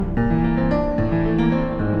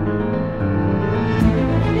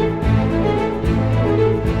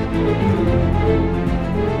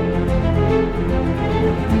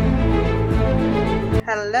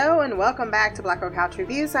welcome back to Black Girl Couch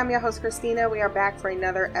Reviews. I'm your host, Christina. We are back for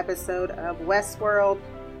another episode of Westworld.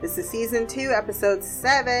 This is Season 2, Episode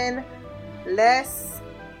 7, Les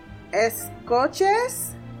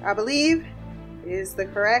Escoches, I believe is the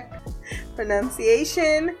correct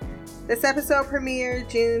pronunciation. This episode premiered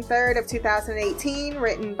June 3rd of 2018,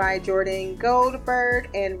 written by Jordan Goldberg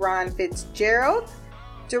and Ron Fitzgerald.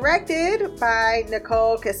 Directed by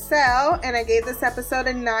Nicole Cassell, and I gave this episode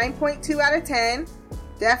a 9.2 out of 10.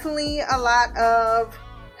 Definitely a lot of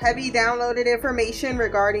heavy downloaded information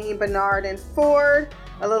regarding Bernard and Ford.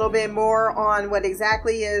 A little bit more on what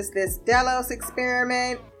exactly is this Delos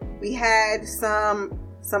experiment. We had some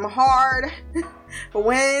hard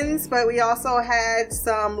wins, but we also had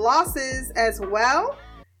some losses as well.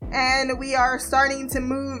 And we are starting to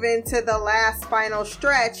move into the last final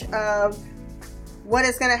stretch of what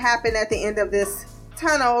is going to happen at the end of this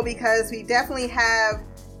tunnel, because we definitely have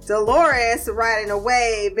Dolores riding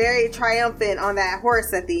away very triumphant on that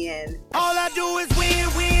horse at the end. All I do is win,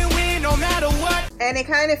 win, win, no matter what. And it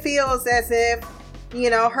kind of feels as if,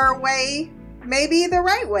 her way may be the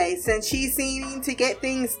right way, since she's seeming to get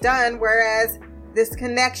things done, whereas this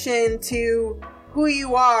connection to who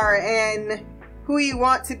you are and who you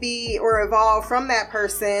want to be or evolve from that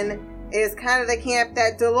person is kind of the camp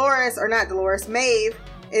that Maeve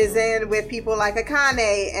is in with people like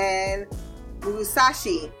Akane and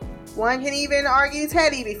Musashi. One can even argue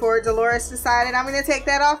Teddy before Dolores decided, I'm going to take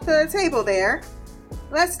that off the table there.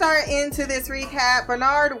 Let's start into this recap.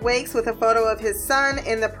 Bernard wakes with a photo of his son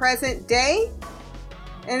in the present day,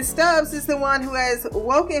 and Stubbs is the one who has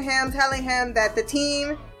woken him, telling him that the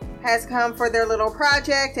team has come for their little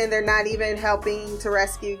project and they're not even helping to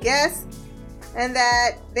rescue guests, and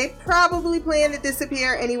that they probably plan to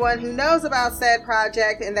disappear anyone who knows about said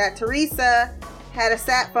project, and that Teresa had a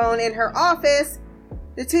sat phone in her office.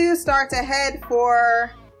 The two start to head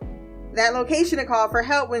for that location to call for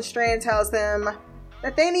help when Strand tells them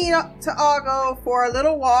that they need to all go for a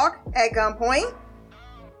little walk at gunpoint.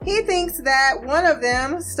 He thinks that one of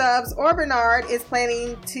them, Stubbs or Bernard, is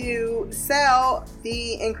planning to sell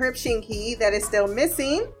the encryption key that is still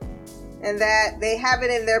missing, and that they have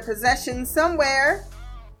it in their possession somewhere,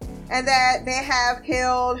 and that they have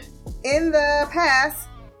killed in the past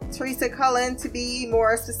Teresa Cullen, to be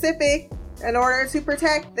more specific, in order to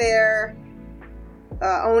protect their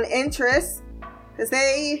own interests, because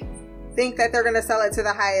they think that they're going to sell it to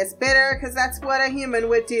the highest bidder, because that's what a human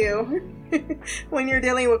would do when you're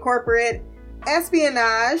dealing with corporate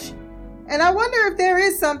espionage. And I wonder if there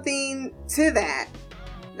is something to that.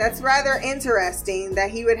 That's rather interesting that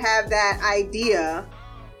he would have that idea,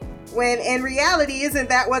 when in reality, isn't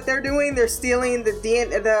that what they're doing? They're stealing the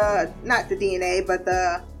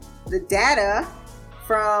data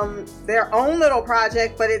from their own little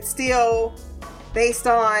project, but it's still based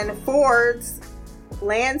on Ford's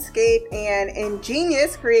landscape and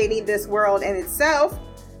ingenious creating this world in itself.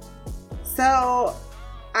 So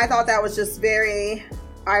I thought that was just very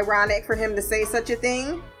ironic for him to say such a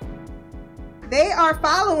thing. They are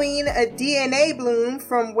following a DNA bloom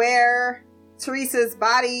from where Teresa's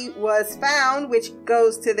body was found, which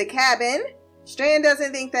goes to the cabin. Strand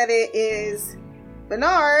doesn't think that it is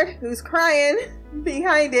Bernard, who's crying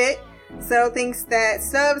behind it, so thinks that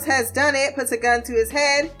Stubbs has done it, puts a gun to his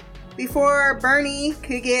head. Before Bernie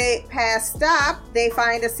could get past stop, they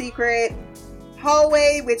find a secret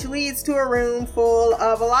hallway which leads to a room full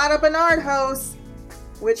of a lot of Bernard hosts,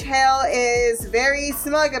 which Hell is very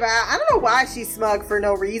smug about. I don't know why she's smug for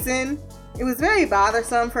no reason. It was very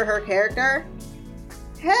bothersome for her character.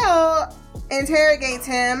 Hell interrogates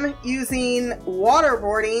him using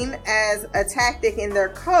waterboarding as a tactic in their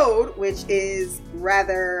code, which is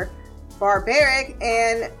rather barbaric,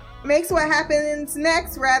 and makes what happens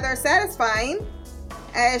next rather satisfying,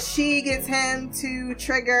 as she gets him to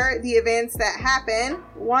trigger the events that happen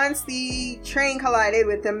once the train collided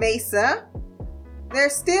with the Mesa. They're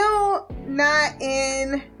still not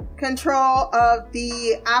in control of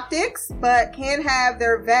the optics, but can have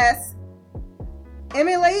their vests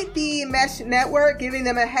emulate the mesh network, giving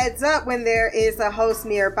them a heads up when there is a host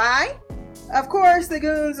nearby. Of course, the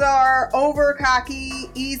goons are over cocky,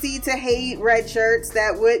 easy to hate red shirts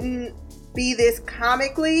that wouldn't be this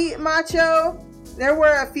comically macho. There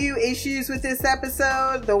were a few issues with this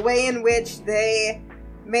episode. The way in which they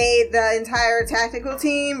made the entire tactical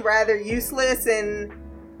team rather useless and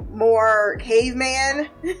more caveman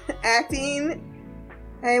acting.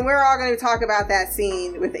 And we're all going to talk about that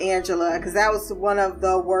scene with Angela, because that was one of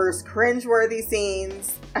the worst cringeworthy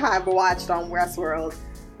scenes I've watched on Westworld.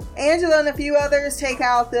 Angela and a few others take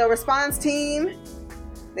out the response team.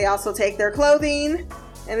 They also take their clothing.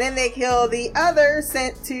 And then they kill the others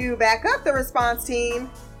sent to back up the response team.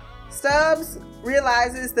 Stubbs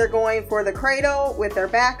realizes they're going for the cradle with their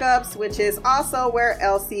backups, which is also where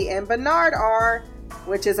Elsie and Bernard are,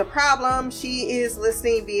 which is a problem. She is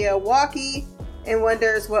listening via walkie and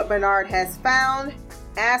wonders what Bernard has found.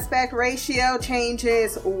 Aspect ratio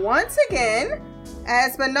changes once again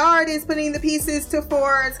as Bernard is putting the pieces to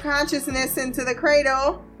Ford's consciousness into the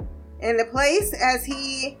cradle into place, as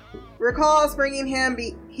he recalls bringing him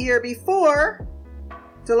here before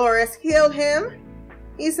Dolores killed him.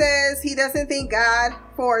 He says he doesn't think God,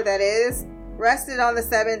 Ford that is, rested on the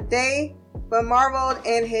seventh day, but marveled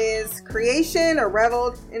in his creation, or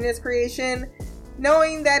reveled in his creation,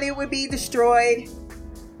 knowing that it would be destroyed.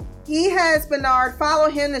 He has Bernard follow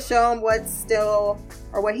him to show him what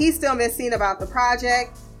he's still missing about the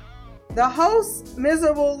project. The host's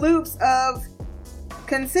miserable loops of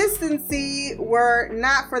consistency were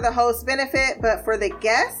not for the host's benefit, but for the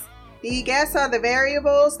guests. The guests are the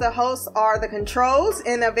variables, the hosts are the controls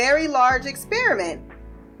in a very large experiment.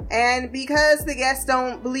 And because the guests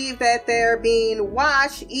don't believe that they're being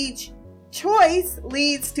watched, each choice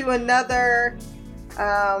leads to another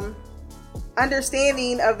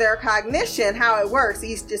understanding of their cognition, how it works,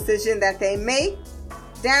 each decision that they make,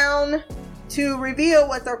 down to reveal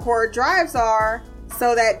what their core drives are,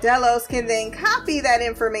 so that Delos can then copy that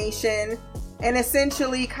information and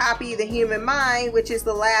essentially copy the human mind, which is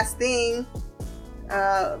the last thing,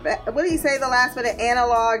 what do you say, the last bit of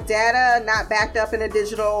analog data not backed up in a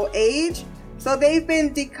digital age. So they've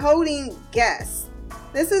been decoding guests.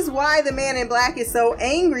 This is why the man in black is so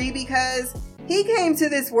angry, because he came to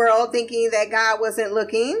this world thinking that God wasn't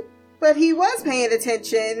looking, but he was paying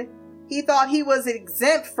attention. He thought he was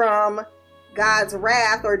exempt from God's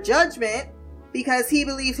wrath or judgment because he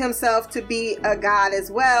believed himself to be a god as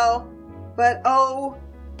well. But oh,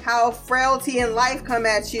 how frailty in life come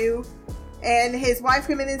at you. And his wife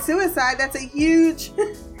committed suicide. That's a huge,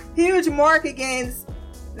 huge mark against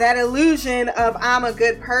that illusion of I'm a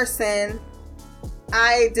good person.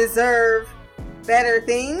 I deserve better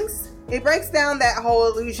things. It breaks down that whole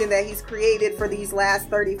illusion that he's created for these last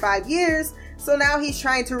 35 years. So now he's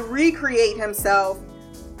trying to recreate himself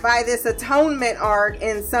by this atonement arc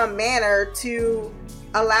in some manner to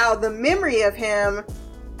allow the memory of him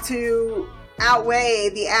to outweigh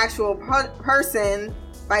the actual person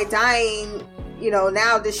by dying,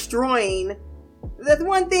 now destroying the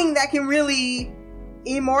one thing that can really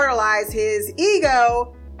immortalize his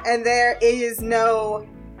ego. And there is no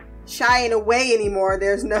shying away anymore.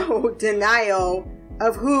 There's no denial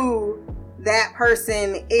of who that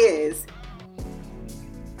person is.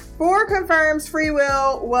 Ford confirms free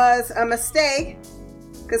will was a mistake,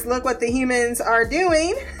 because look what the humans are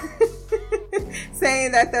doing.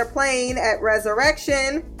 Saying that they're playing at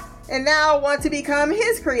resurrection and now want to become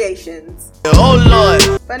his creations. Oh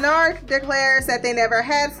Lord. Bernard declares that they never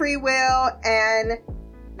had free will and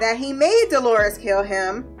that he made Dolores kill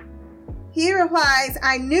him. He replies,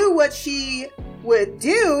 I knew what she would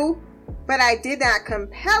do, but I did not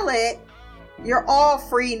compel it. You're all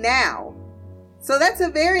free now. So that's a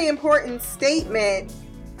very important statement,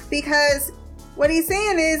 because what he's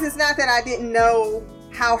saying is not that I didn't know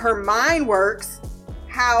how her mind works,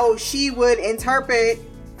 how she would interpret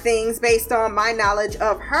things based on my knowledge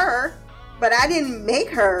of her, but I didn't make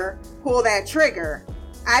her pull that trigger.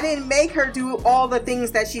 I didn't make her do all the things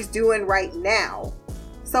that she's doing right now.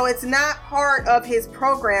 So it's not part of his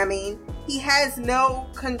programming. He has no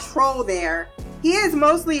control there. He has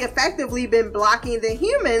mostly effectively been blocking the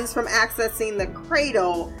humans from accessing the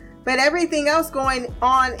cradle, but everything else going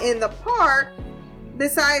on in the park,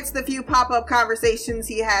 besides the few pop-up conversations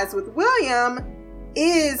he has with William,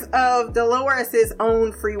 is of Dolores'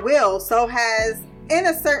 own free will. So has, in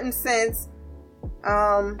a certain sense,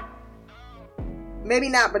 maybe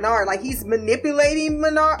not Bernard, like he's manipulating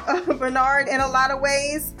Bernard in a lot of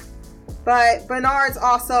ways, but Bernard's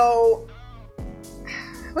also,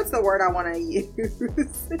 what's the word I want to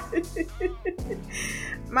use?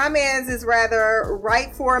 My man's is rather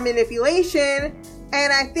ripe for manipulation.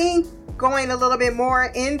 And I think going a little bit more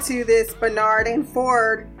into this Bernard and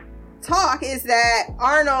Ford talk is that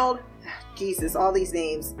Arnold, Jesus, all these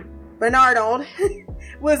names, Bernardold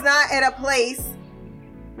was not at a place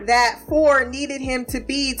that Ford needed him to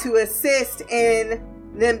be to assist in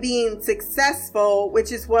them being successful,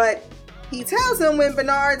 which is what he tells him when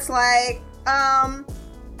Bernard's like,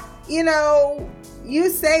 you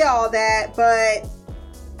say all that, but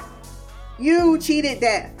you cheated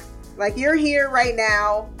death. Like, you're here right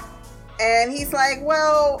now. And he's like,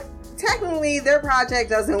 well, technically their project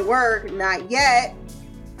doesn't work, not yet.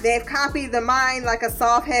 They've copied the mind like a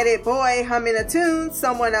soft-headed boy humming a tune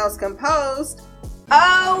someone else composed.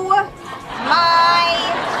 Oh my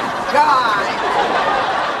God.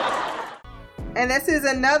 And this is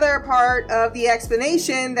another part of the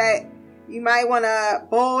explanation that you might want to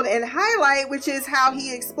bold and highlight, which is how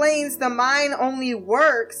he explains the mind only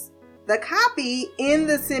works, the copy, in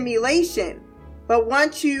the simulation. But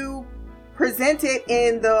once you present it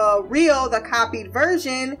in the copied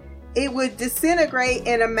version, it would disintegrate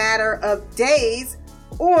in a matter of days,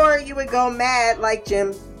 or you would go mad like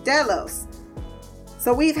Jim Delos.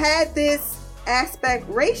 So we've had this aspect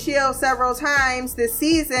ratio several times this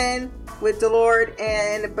season with Delord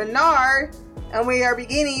and Bernard, and we are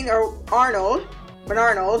beginning, or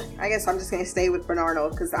Bernarnold. I guess I'm just going to stay with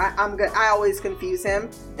Bernarnold because I always confuse him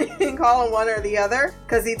and call him one or the other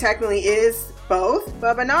because he technically is both.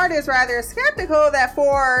 But Bernard is rather skeptical that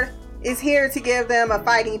Ford is here to give them a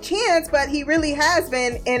fighting chance, but he really has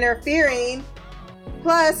been interfering.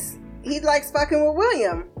 Plus, he likes fucking with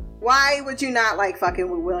William. Why would you not like fucking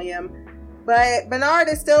with William? But Bernard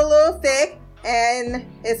is still a little thick and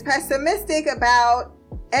is pessimistic about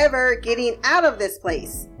ever getting out of this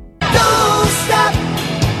place. Don't stop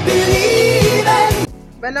believing.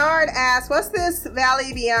 Bernard asks, what's this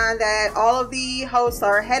valley beyond that all of the hosts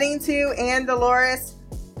are heading to, and Dolores?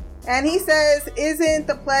 And he says, isn't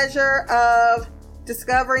the pleasure of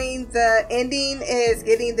discovering the ending is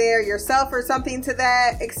getting there yourself, or something to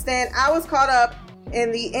that extent? I was caught up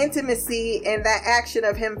in the intimacy and that action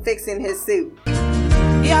of him fixing his suit.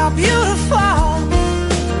 You're beautiful.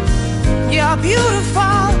 You're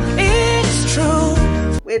beautiful. It's true.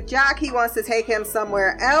 With Jock, he wants to take him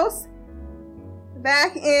somewhere else.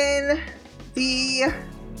 Back in the,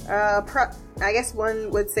 I guess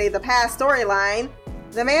one would say the past storyline,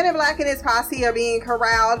 the Man in Black and his posse are being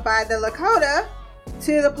corralled by the Lakota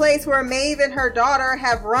to the place where Maeve and her daughter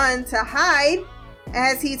have run to hide,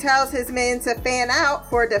 as he tells his men to fan out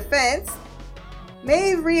for defense.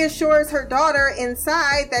 Maeve reassures her daughter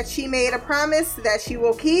inside that she made a promise that she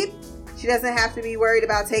will keep. She doesn't have to be worried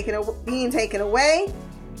about being taken away.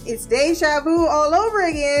 It's deja vu all over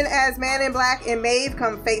again as Man in Black and Maeve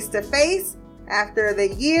come face to face after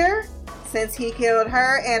the year since he killed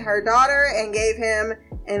her and her daughter and gave him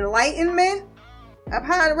enlightenment.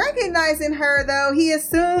 Upon recognizing her, though, he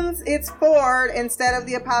assumes it's Ford instead of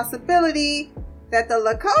the possibility that the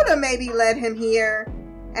Lakota maybe led him here,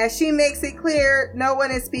 as she makes it clear no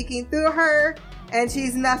one is speaking through her and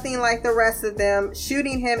she's nothing like the rest of them,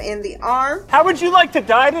 shooting him in the arm. How would you like to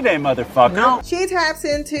die today, motherfucker? No. She taps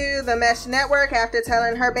into the mesh network after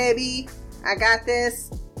telling her baby, I got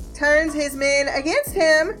this, turns his men against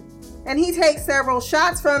him, and he takes several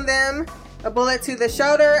shots from them, a bullet to the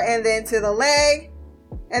shoulder and then to the leg.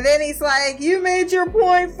 And then he's like, you made your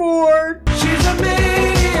point, Ford. She's a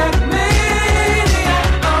maniac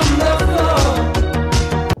on the floor.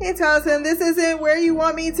 He tells him, this isn't where you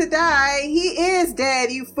want me to die. He is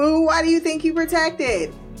dead, you fool. Why do you think you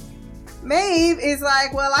protected? Maeve is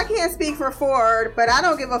like, well, I can't speak for Ford, but I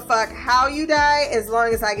don't give a fuck how you die as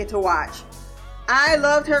long as I get to watch. I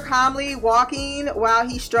loved her calmly walking while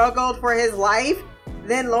he struggled for his life.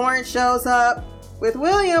 Then Lawrence shows up with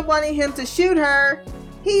William wanting him to shoot her.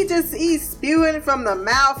 He's spewing from the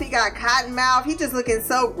mouth. He got cotton mouth. He just looking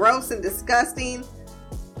so gross and disgusting.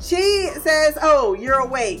 She says, oh, you're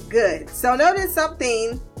awake. Good. So notice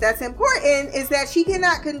something that's important is that she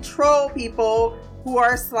cannot control people who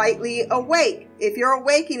are slightly awake. If you're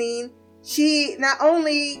awakening, she not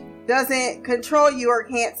only doesn't control you or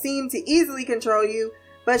can't seem to easily control you,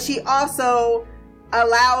 but she also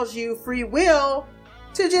allows you free will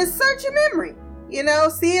to just search your memory. You know,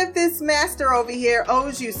 see if this master over here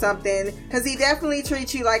owes you something, because he definitely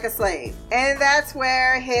treats you like a slave. And that's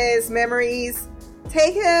where his memories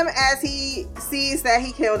take him as he sees that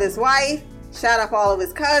he killed his wife, shot up all of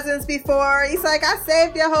his cousins before. He's like, I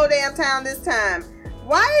saved your whole damn town this time.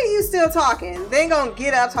 Why are you still talking? Then gonna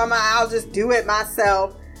get up talking about I'll just do it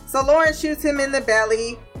myself. So Lawrence shoots him in the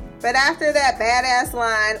belly. But after that badass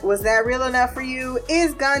line, was that real enough for you,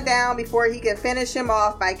 is gunned down before he can finish him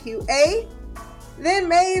off by QA. Then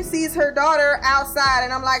Maeve sees her daughter outside,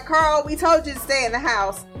 and I'm like, Carl, we told you to stay in the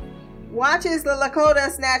house. Watches the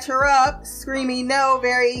Lakota snatch her up, screaming no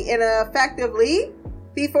very ineffectively,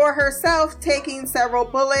 before herself taking several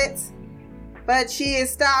bullets. But she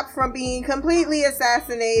is stopped from being completely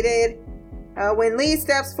assassinated when Lee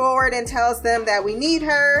steps forward and tells them that we need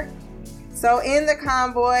her. So in the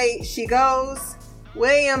convoy, she goes.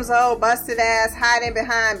 William's old busted ass hiding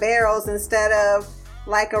behind barrels instead of,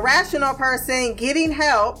 like a rational person, getting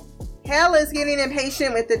help. Hell is getting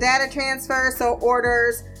impatient with the data transfer, so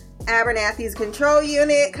orders Abernathy's control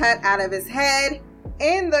unit cut out of his head.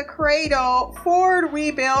 In the cradle, Ford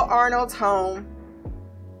rebuilt Arnold's home.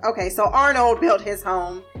 Okay, so Arnold built his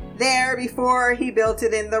home there before he built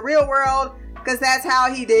it in the real world, because that's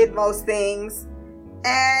how he did most things.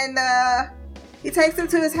 And he takes him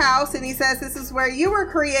to his house and he says, "This is where you were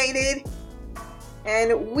created."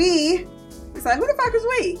 And he's like, who the fuck is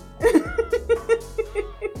we?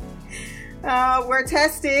 We're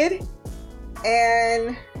tested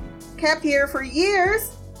and kept here for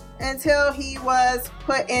years until he was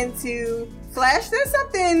put into flesh. There's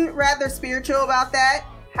something rather spiritual about that.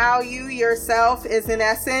 How you yourself is in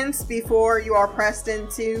essence before you are pressed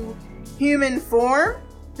into human form.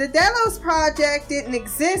 The Delos Project didn't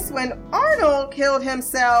exist when Arnold killed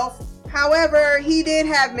himself. However, he did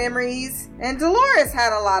have memories, and Dolores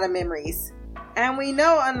had a lot of memories. And we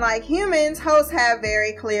know, unlike humans, hosts have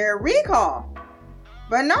very clear recall.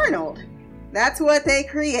 But Arnold, that's what they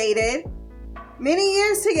created. Many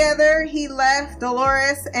years together, he left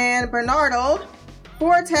Dolores and Bernardo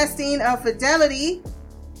for testing of fidelity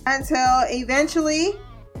until eventually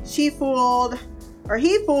he fooled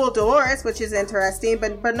Dolores, which is interesting,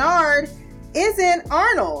 but Bernard isn't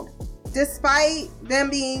Arnold. Despite them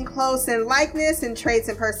being close in likeness and traits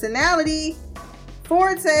and personality,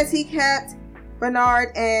 Ford says he kept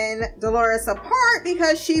Bernard and Dolores apart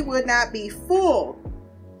because she would not be fooled.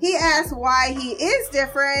 He asks why he is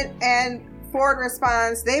different, and Ford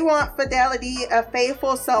responds, "They want fidelity, a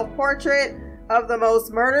faithful self-portrait of the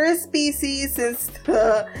most murderous species since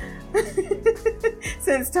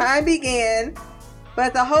time began,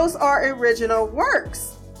 but the hosts are original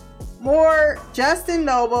works, more just and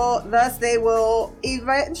noble, thus they will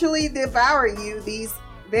eventually devour you, these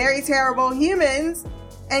very terrible humans,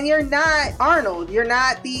 and you're not Arnold. You're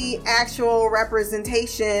not the actual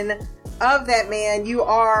representation of that man. You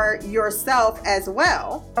are yourself as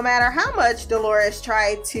well." No matter how much Dolores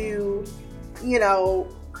tried to,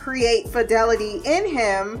 create fidelity in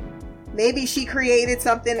him, maybe she created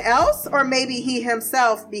something else, or maybe he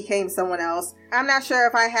himself became someone else. I'm not sure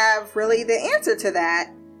if I have really the answer to that.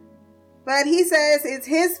 But he says it's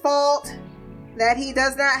his fault that he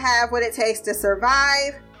does not have what it takes to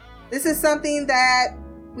survive. This is something that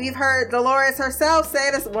we've heard Dolores herself say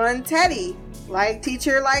to one Teddy. Like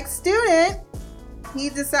teacher, like student. He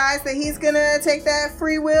decides that he's going to take that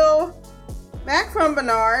free will back from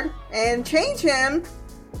Bernard and change him,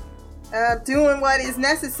 doing what is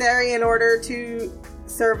necessary in order to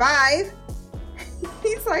survive.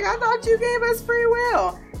 He's like, "I thought you gave us free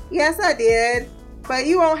will." "Yes, I did, but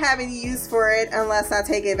you won't have any use for it unless I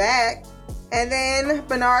take it back." And then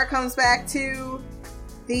Bernard comes back to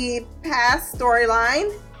the past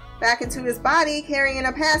storyline, back into his body, carrying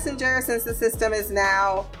a passenger, since the system is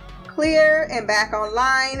now clear and back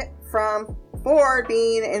online from Ford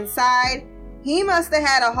being inside. He must have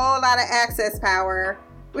had a whole lot of access power,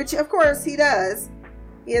 which of course he does.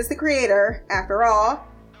 He is the creator, after all.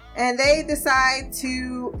 And they decide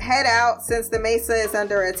to head out since the Mesa is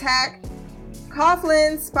under attack.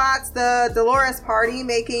 Coughlin spots the Dolores party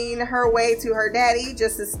making her way to her daddy,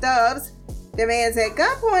 just as Stubbs demands at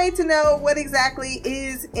gunpoint to know what exactly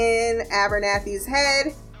is in Abernathy's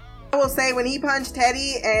head. I will say, when he punched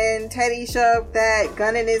Teddy and Teddy shoved that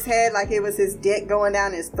gun in his head like it was his dick going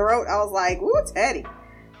down his throat, I was like, "Ooh, Teddy.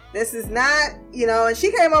 This is not, and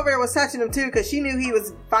she came over and was touching him too, because she knew he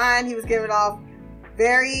was fine. He was giving off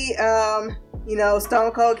very,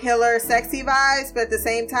 Stone Cold Killer sexy vibes, but at the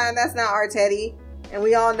same time, that's not our Teddy. And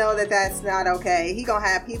we all know that that's not okay. He gonna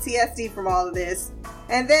have PTSD from all of this.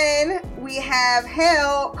 And then we have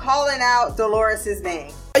Hell calling out Dolores'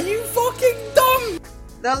 name. Are you fucking dumb?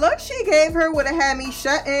 The look she gave her would have had me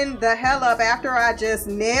shutting the hell up after I just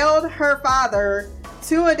nailed her father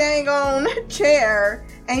to a dang on chair.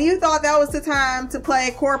 And you thought that was the time to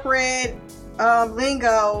play corporate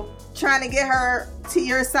lingo, trying to get her to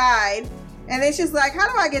your side. And then she's like,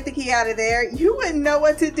 "How do I get the key out of there?" You wouldn't know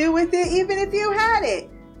what to do with it even if you had it.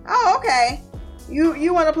 "Oh, okay.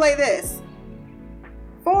 You want to play this."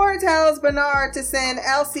 Ford tells Bernard to send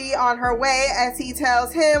Elsie on her way, as he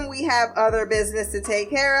tells him we have other business to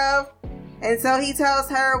take care of. And so he tells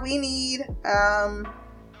her we need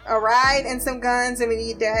a ride and some guns, and we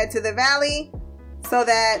need to head to the valley so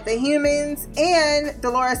that the humans and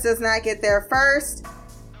Dolores does not get there first.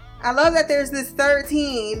 I love that there's this third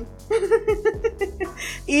team,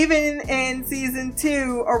 even in season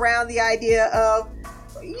 2, around the idea of,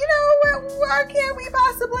 why can't we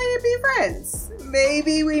possibly be friends?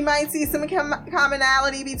 Maybe we might see some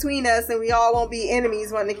commonality between us and we all won't be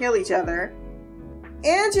enemies wanting to kill each other.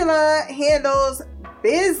 Angela handles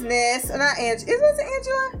business. Not Angela. Is this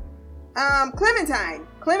Angela?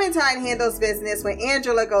 Clementine handles business when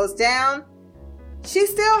Angela goes down. She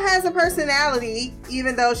still has a personality,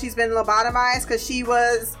 even though she's been lobotomized, because she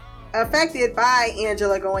was affected by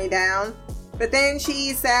Angela going down. But then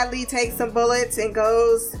she sadly takes some bullets and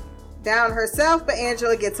goes down herself, but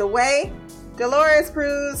Angela gets away. Dolores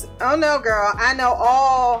proves, oh no girl, I know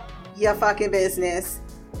all your fucking business.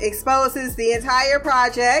 Exposes the entire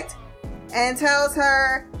project and tells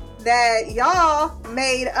her that y'all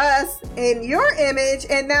made us in your image,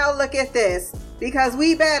 and now look at this. Because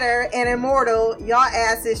we better and immortal, y'all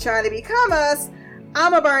asses trying to become us,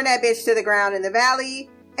 I'ma burn that bitch to the ground in the valley,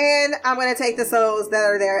 and I'm gonna take the souls that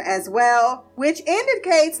are there as well. Which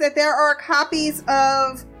indicates that there are copies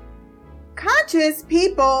of conscious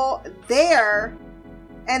people there,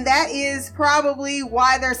 and that is probably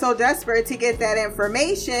why they're so desperate to get that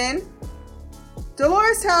information.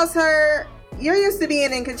 Dolores tells her, you're used to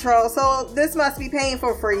being in control, so this must be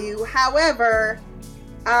painful for you. However,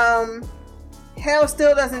 Hell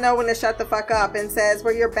still doesn't know when to shut the fuck up and says,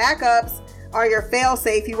 well, your backups are your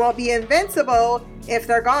fail-safe. You won't be invincible if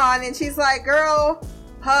they're gone. And she's like, girl,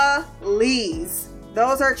 please.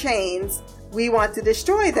 Those are chains. We want to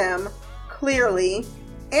destroy them, clearly.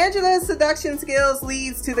 Angela's seduction skills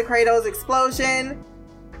leads to the Kratos explosion.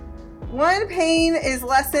 One pain is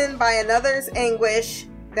lessened by another's anguish.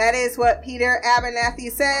 That is what Peter Abernathy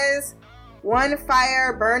says. One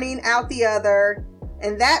fire burning out the other.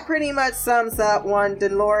 And that pretty much sums up one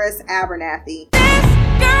Dolores Abernathy. This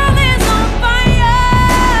girl is on fire!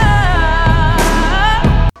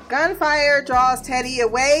 Gunfire draws Teddy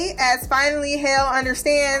away as finally Hale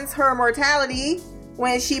understands her mortality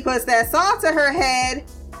when she puts that saw to her head.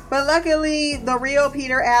 But luckily, the real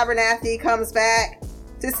Peter Abernathy comes back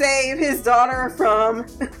to save his daughter from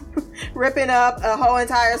ripping up a whole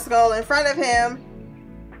entire skull in front of him.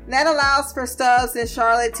 That allows for Stubbs and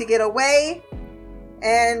Charlotte to get away.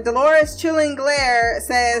 And Dolores' chilling glare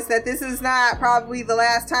says that this is not probably the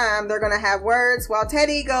last time they're going to have words, while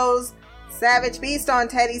Teddy goes savage beast on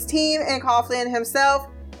Teddy's team and Coughlin himself,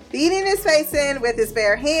 beating his face in with his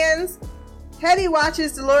bare hands. Teddy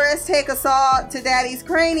watches Dolores take a saw to Daddy's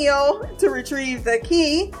cranial to retrieve the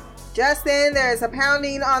key. Just then, there's a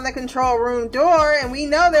pounding on the control room door, and we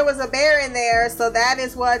know there was a bear in there, so that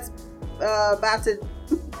is what's about to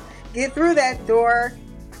get through that door.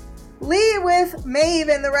 Lee with Maeve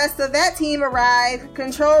and the rest of that team arrive.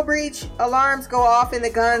 Control breach alarms go off and the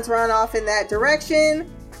guns run off in that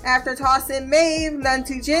direction after tossing Maeve none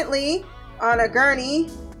too gently on a gurney,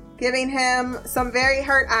 giving him some very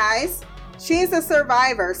hurt eyes. She's a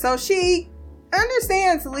survivor, so she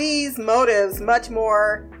understands Lee's motives much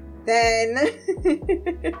more than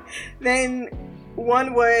than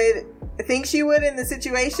one would think she would in the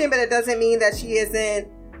situation, but it doesn't mean that she isn't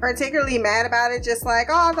particularly mad about it, just like,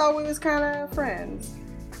 oh, I thought we was kind of friends.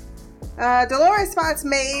 Dolores spots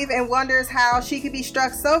Maeve and wonders how she could be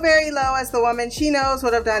struck so very low as the woman she knows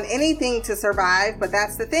would have done anything to survive, but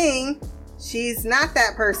that's the thing. She's not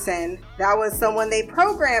that person. That was someone they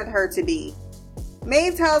programmed her to be.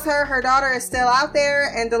 Maeve tells her her daughter is still out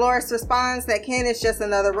there, and Dolores responds that Ken is just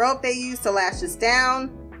another rope they use to lash us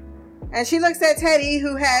down. And she looks at Teddy,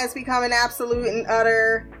 who has become an absolute and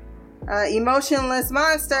utter emotionless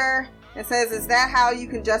monster, and says, is that how you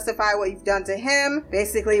can justify what you've done to him?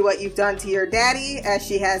 Basically what you've done to your daddy, as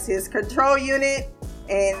she has his control unit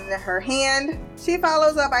in her hand. She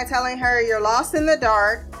follows up by telling her, you're lost in the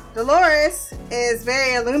dark. Dolores is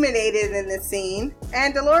very illuminated in this scene,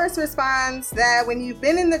 and Dolores responds that when you've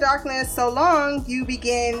been in the darkness so long, you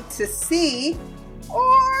begin to see,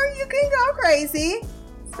 or you can go crazy,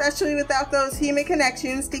 especially without those human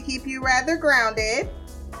connections to keep you rather grounded.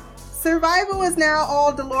 Survival is now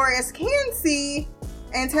all Dolores can see,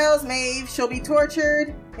 and tells Maeve she'll be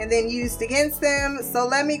tortured and then used against them, so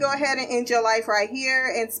let me go ahead and end your life right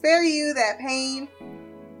here and spare you that pain.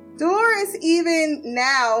 Dolores even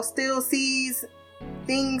now still sees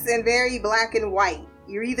things in very black and white.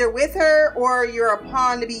 You're either with her or you're a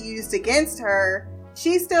pawn to be used against her.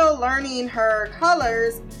 She's still learning her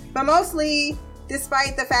colors, but mostly,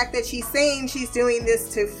 despite the fact that she's saying she's doing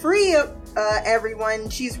this to free everyone,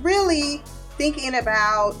 she's really thinking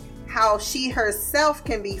about how she herself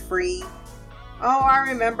can be free. Oh, I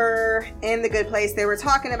remember in The Good Place they were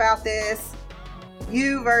talking about this.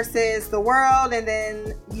 You versus the world, and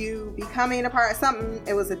then you becoming a part of something.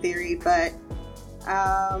 It was a theory, but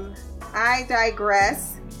I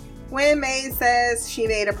digress. When Maeve says she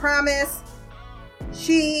made a promise,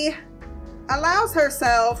 she allows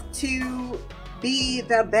herself to be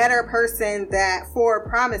the better person that Ford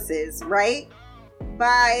promises, right?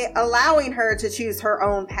 By allowing her to choose her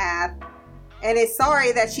own path. and is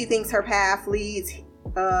sorry that she thinks her path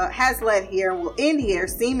has led here and will end here,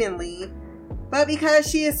 seemingly. But because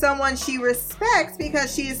she is someone she respects,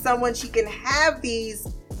 because she is someone she can have these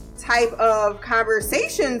type of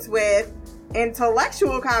conversations with,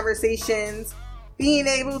 intellectual conversations, being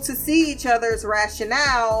able to see each other's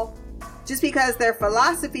rationale, just because their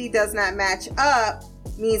philosophy does not match up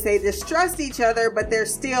means they distrust each other, but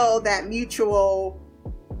there's still that mutual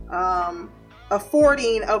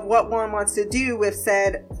affording of what one wants to do with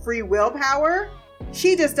said free willpower.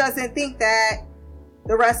 She just doesn't think that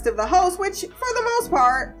the rest of the hosts, which for the most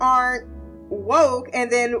part aren't woke,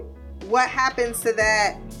 and then what happens to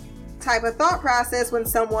that type of thought process when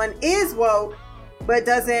someone is woke but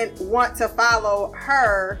doesn't want to follow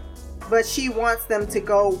her, but she wants them to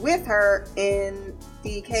go with her, in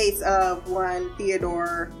the case of one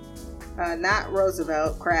Theodore, not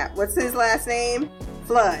Roosevelt, what's his last name?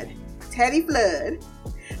 Flood. Teddy Flood.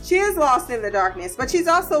 She is lost in the darkness, but she's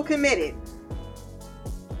also committed.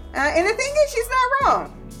 And the thing is, she's not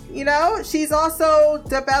wrong. You know, she's also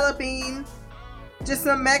developing just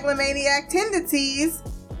some megalomaniac tendencies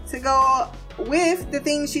to go with the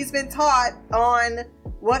things she's been taught on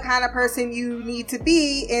what kind of person you need to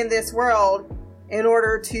be in this world in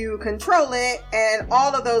order to control it. And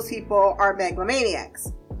all of those people are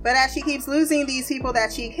megalomaniacs. But as she keeps losing these people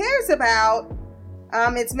that she cares about,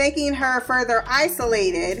 it's making her further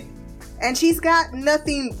isolated. And she's got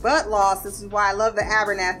nothing but loss. This is why I love the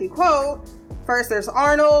Abernathy quote. First, there's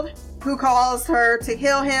Arnold, who calls her to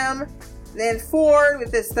kill him. Then Ford,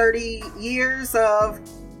 with this 30 years of,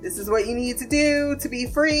 this is what you need to do to be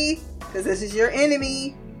free, because this is your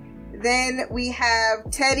enemy. Then we have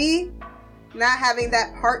Teddy, not having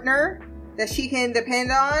that partner that she can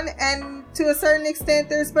depend on. And to a certain extent,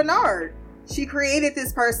 there's Bernard. She created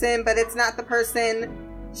this person, but it's not the person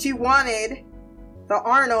she wanted, the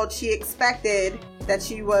Arnold she expected that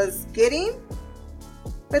she was getting.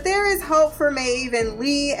 But there is hope for Maeve and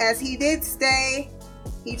Lee, as he did stay.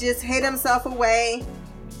 He just hid himself away,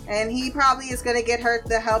 and he probably is going to get her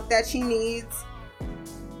the help that she needs.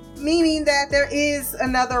 Meaning that there is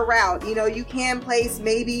another route. You know, you can place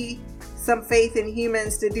maybe some faith in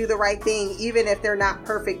humans to do the right thing, even if they're not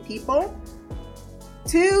perfect people.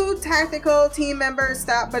 2 tactical team members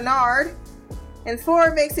stop Bernard, and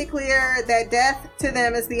 4 makes it clear that death to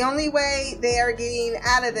them is the only way they are getting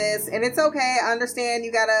out of this. And it's okay. I understand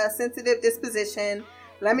you got a sensitive disposition.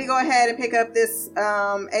 Let me go ahead and pick up this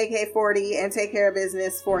AK-40 and take care of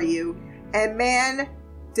business for you. And man,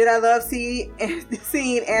 did I love seeing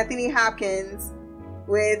Anthony Hopkins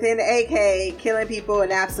with an AK killing people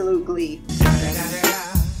in absolute glee.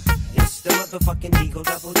 It's the motherfucking Eagle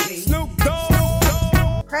Double G. Snoop Dogg.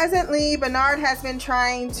 Presently, Bernard has been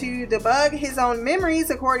trying to debug his own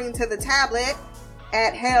memories according to the tablet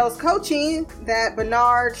at Hale's coaching that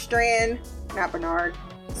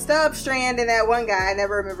Stubb Strand and that one guy, I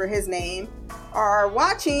never remember his name, are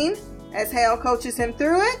watching as Hale coaches him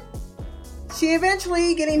through it. She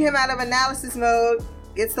eventually, getting him out of analysis mode,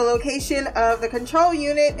 gets the location of the control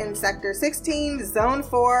unit in Sector 16, Zone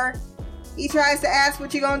 4. He tries to ask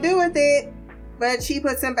what you gonna do with it, but she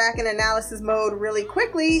puts him back in analysis mode really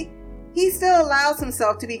quickly. He still allows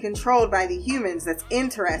himself to be controlled by the humans. That's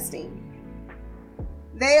interesting.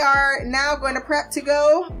 They are now going to prep to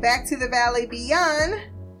go back to the Valley Beyond,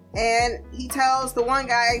 and he tells the one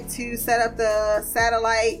guy to set up the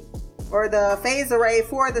satellite or the phase array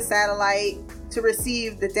for the satellite to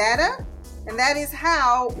receive the data. And that is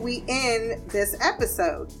how we end this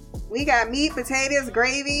episode. We got meat, potatoes,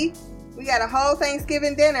 gravy. We got a whole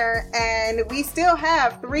Thanksgiving dinner, and we still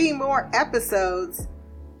have 3 more episodes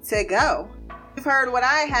to go. You've heard what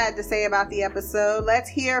I had to say about the episode. Let's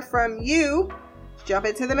hear from you. Let's jump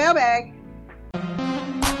into the mailbag.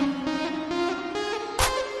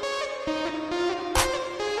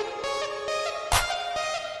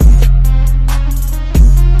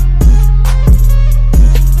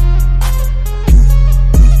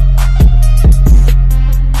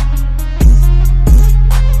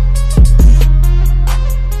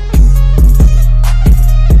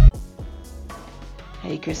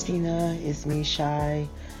 Christina, it's me, Shy.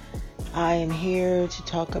 I am here to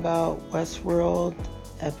talk about Westworld,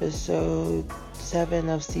 episode 7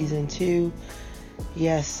 of season 2.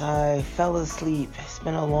 Yes, I fell asleep. It's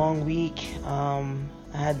been a long week. I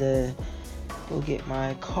had to go get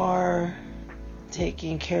my car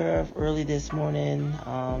taken care of early this morning.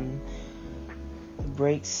 The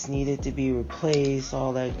brakes needed to be replaced,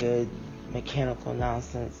 all that good mechanical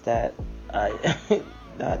nonsense that I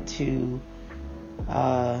got to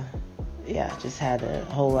just had a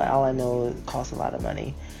whole lot. All I know, it costs a lot of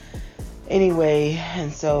money. Anyway, and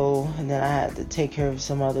then I had to take care of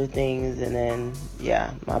some other things, and then,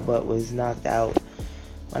 yeah, my butt was knocked out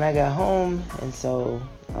when I got home, and so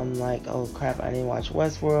I'm like, oh crap, I didn't watch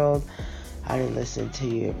Westworld, I didn't listen to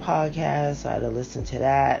your podcast, so I had to listen to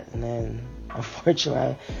that, and then,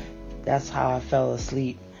 unfortunately, that's how I fell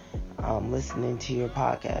asleep, listening to your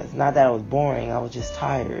podcast. Not that it was boring, I was just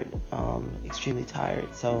tired, extremely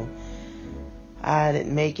tired, so I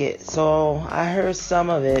didn't make it. So I heard some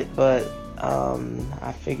of it, but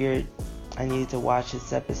I figured I needed to watch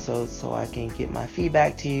this episode so I can get my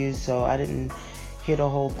feedback to you. So I didn't hear the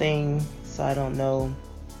whole thing, so I don't know.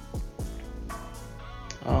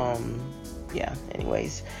 Yeah,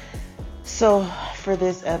 anyways. So for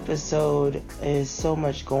this episode, there's so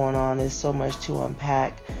much going on, there's so much to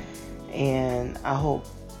unpack, and I hope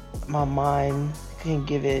my mind can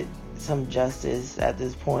give it some justice at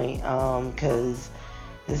this point, because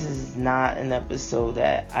this is not an episode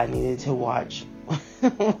that I needed to watch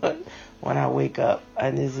when I wake up,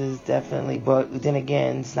 and this is definitely, but then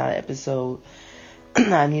again, it's not an episode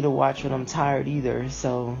I need to watch when I'm tired either,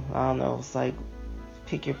 so I don't know, it's like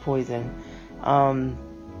pick your poison.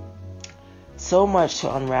 So much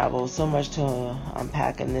to unravel, so much to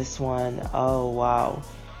unpack in this one. Oh wow,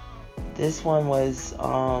 this one was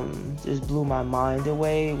just blew my mind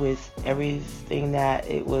away with everything that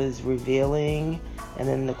it was revealing, and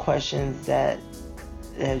then the questions that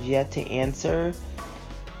have yet to answer.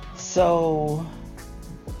 So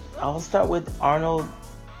I'll start with Arnold,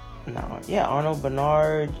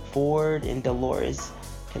 Bernard, Ford, and Dolores.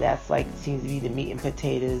 That's like seems to be the meat and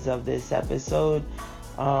potatoes of this episode.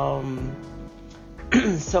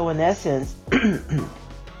 So in essence,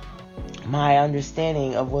 my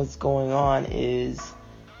understanding of what's going on is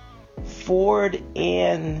Ford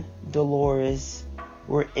and Dolores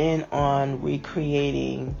were in on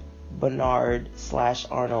recreating Bernard /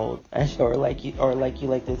 Arnold, or like you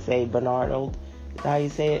like to say, Bernardold. Is that how you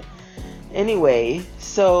say it? Anyway,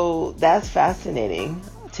 so that's fascinating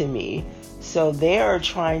to me. So they are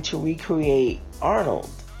trying to recreate Arnold,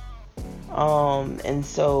 and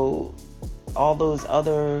so all those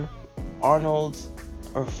other Arnolds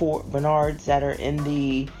or Bernards that are in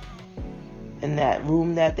that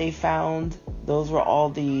room that they found, those were all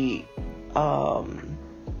the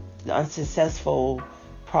unsuccessful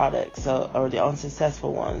products, or the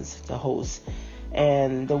unsuccessful ones, the hosts.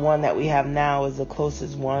 And the one that we have now is the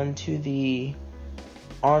closest one to the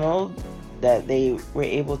Arnold that they were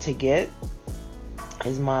able to get,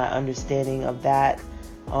 is my understanding of that.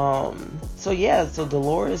 So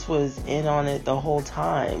Dolores was in on it the whole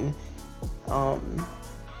time.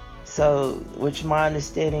 So which my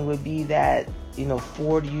understanding would be that,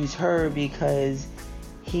 Ford used her because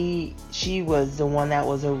she was the one that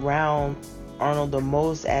was around Arnold the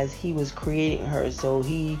most as he was creating her. So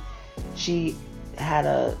she had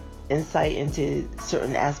a insight into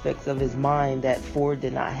certain aspects of his mind that Ford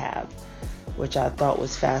did not have, which I thought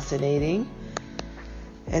was fascinating.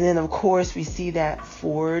 And then of course we see that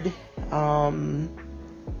Ford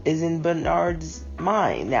is in Bernard's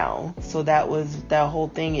mind now. So that whole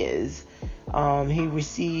thing is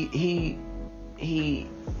he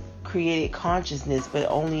created consciousness, but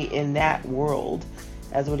only in that world.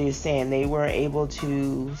 That's what he was saying. They weren't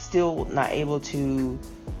still not able to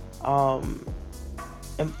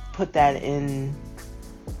put that in,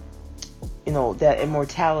 that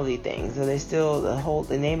immortality thing. So they still,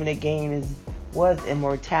 the name of the game was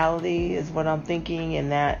immortality, is what I'm thinking,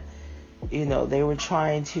 and that, they were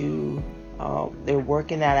trying to, they were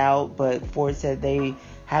working that out, but Ford said they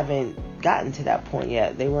haven't gotten to that point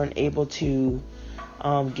yet. They weren't able to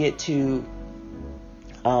get to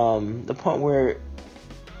the point where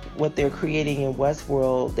what they're creating in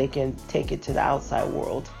Westworld, they can take it to the outside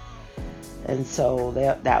world. And so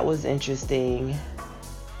that was interesting.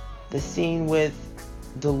 The scene with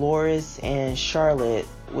Dolores and Charlotte,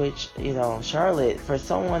 which, Charlotte, for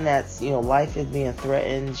someone that's, life is being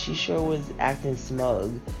threatened, she sure was acting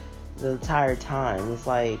smug the entire time. It's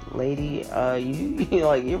like, lady,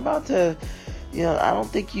 you're about to, I don't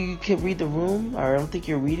think you can read the room, or I don't think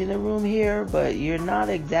you're reading the room here, but you're not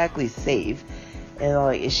exactly safe.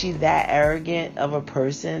 And is she that arrogant of a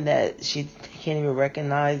person that she can't even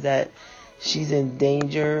recognize that she's in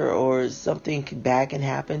danger, or something bad can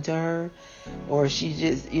happen to her? Or she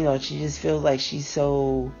just, she just feels like she's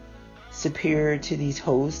so superior to these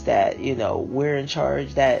hosts that, we're in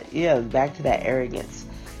charge, that, back to that arrogance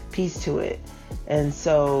piece to it. And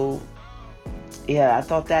so, I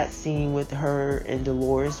thought that scene with her and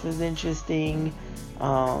Dolores was interesting.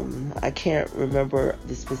 I can't remember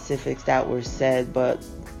the specifics that were said, but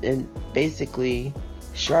basically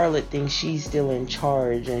Charlotte thinks she's still in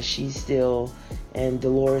charge, and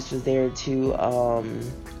Dolores was there to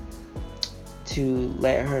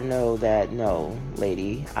let her know that, no,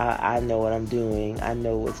 lady, I know what I'm doing. I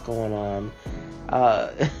know what's going on.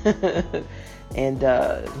 And,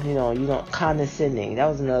 you don't, condescending. That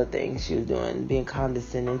was another thing she was doing, being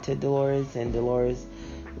condescending to Dolores, and Dolores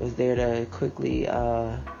was there to quickly,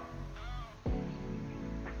 I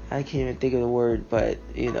can't even think of the word, but,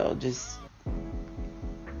 just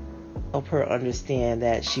help her understand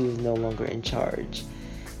that she was no longer in charge.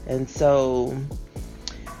 And so,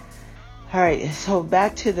 alright, so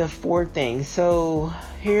back to the Ford thing. So,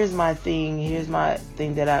 here's my thing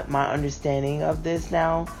that my understanding of this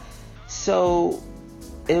now. So,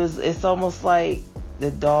 it's almost like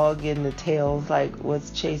the dog in the tails, like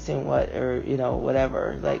what's chasing what, or,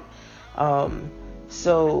 whatever. Like,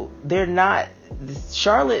 so they're not,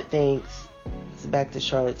 Charlotte thinks, it's back to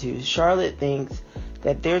Charlotte too. Charlotte thinks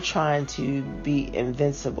that they're trying to be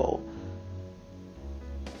invincible.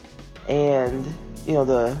 And,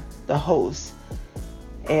 the host.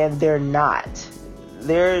 And they're not.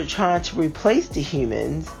 They're trying to replace the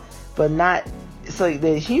humans, but not. So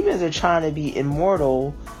the humans are trying to be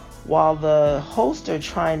immortal, while the hosts are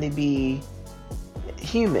trying to be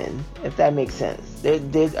human, if that makes sense. They're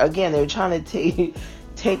trying to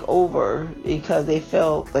take over, because they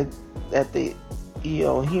felt like that the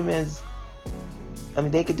humans,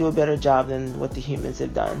 they could do a better job than what the humans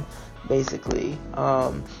have done, basically.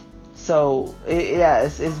 So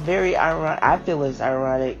it's very ironic. I feel it's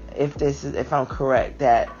ironic, if I'm correct,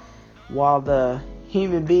 that while the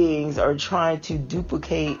human beings are trying to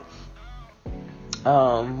duplicate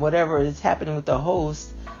whatever is happening with the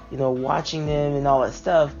host, watching them and all that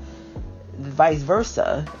stuff, vice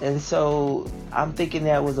versa. And so I'm thinking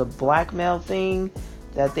that was a blackmail thing,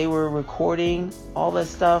 that they were recording all that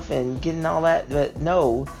stuff and getting all that. But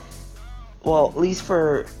no, well, at least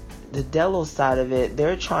for the Delos side of it,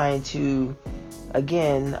 they're trying to,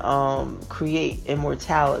 again, create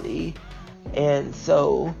immortality. And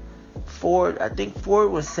so I think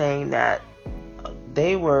Ford was saying that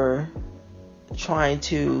they were trying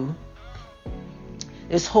to,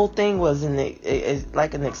 this whole thing was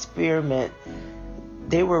like an experiment.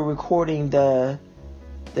 They were recording the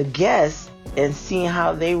guests and seeing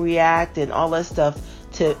how they react and all that stuff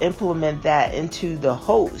to implement that into the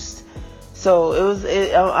host. So it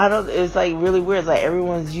was like really weird. It's like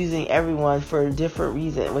everyone's using everyone for a different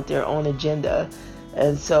reason with their own agenda.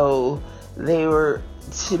 And so they were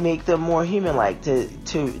to make them more human-like,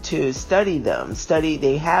 to study them.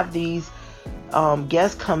 They have these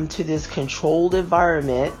guests come to this controlled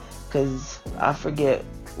environment, because I forget,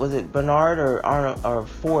 was it Bernard or Arnold or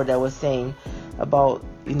Ford that was saying about,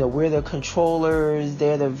 we're the controllers,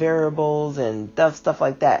 they're the variables and stuff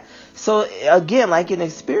like that. So again, like an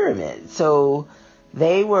experiment. So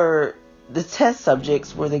they were, the test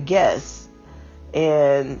subjects were the guests,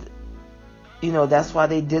 and that's why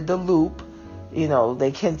they did the loop.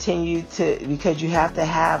 They continue to, because you have to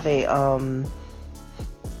have a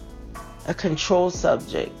control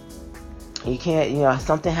subject. You can't,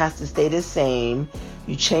 something has to stay the same.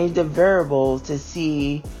 You change the variables to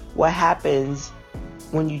see what happens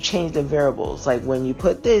when you change the variables. Like when you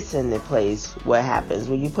put this into place, what happens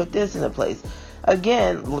when you put this into place?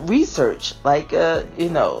 Again, research, like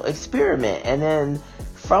experiment. And then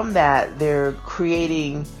from that, they're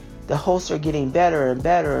creating, the hosts are getting better and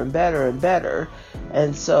better and better and better.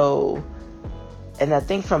 And so, and I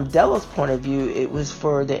think from Delos' point of view, it was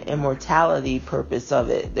for the immortality purpose of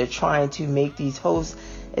it. They're trying to make these hosts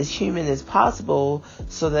as human as possible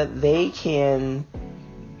so that they can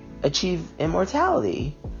achieve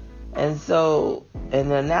immortality. And so,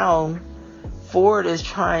 and then now Ford is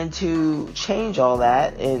trying to change all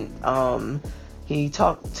that. And he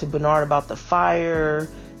talked to Bernard about the fire,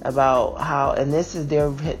 about how, and this is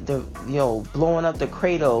their blowing up the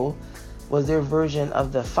cradle was their version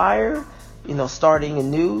of the fire, starting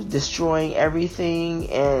anew, destroying everything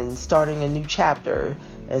and starting a new chapter.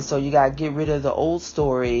 And so you gotta get rid of the old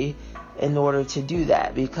story in order to do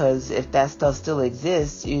that, because if that stuff still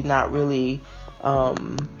exists, you're not really,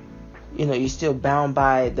 you're still bound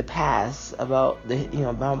by the past, about the,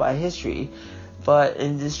 bound by history. But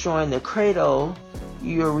in destroying the cradle,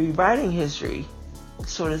 you're rewriting history,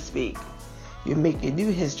 so to speak. You're making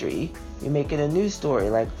new history. You're making a new story,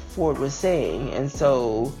 like Ford was saying. And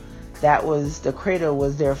so that was, the cradle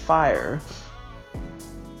was their fire,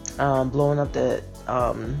 blowing up the,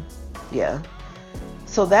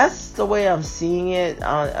 So that's the way I'm seeing it.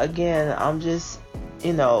 Again, I'm just,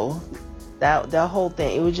 that whole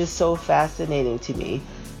thing, it was just so fascinating to me.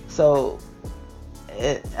 So,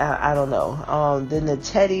 I don't know. Then the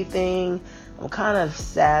Teddy thing, I'm kind of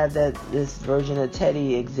sad that this version of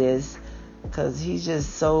Teddy exists because he's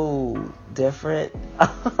just so different.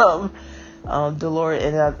 Dolores,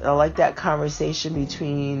 and I like that conversation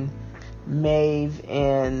between Maeve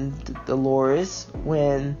and Dolores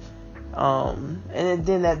when and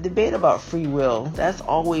then that debate about free will, that's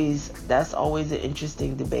always an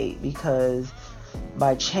interesting debate, because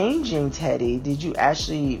by changing Teddy, did you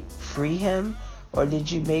actually free him, or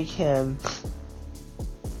did you make him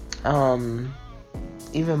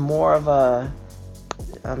even more of a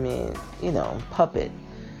puppet?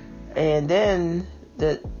 And then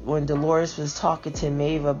when Dolores was talking to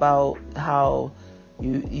Maeve about how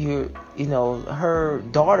her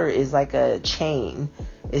daughter is like a chain,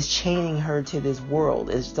 is chaining her to this world,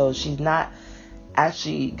 as though she's not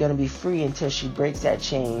actually going to be free until she breaks that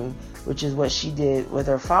chain, which is what she did with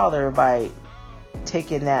her father by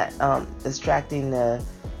taking that, extracting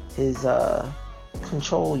his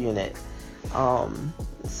control unit.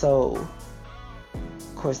 So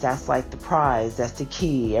of course that's like the prize, that's the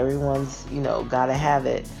key, everyone's gotta have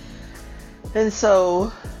it. And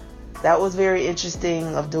so that was very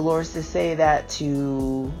interesting of Dolores to say that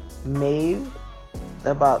to Maeve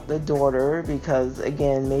about the daughter, because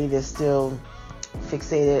again, Maeve is still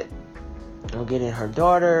fixated on getting her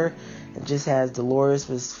daughter, and just as Dolores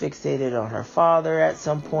was fixated on her father at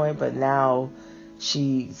some point, but now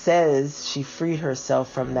she says she freed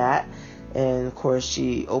herself from that, and of course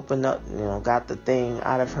she opened up, got the thing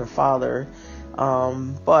out of her father,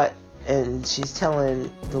 and she's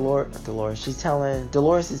telling Dolores is telling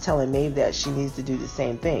Maeve that she needs to do the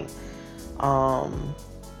same thing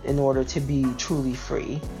in order to be truly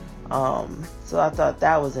free. So I thought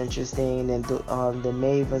that was interesting. And the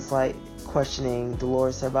Maeve was like questioning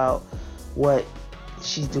Dolores about what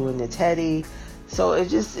she's doing to Teddy. So I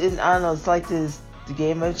don't know, it's like the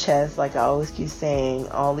game of chess, like I always keep saying,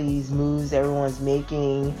 all these moves everyone's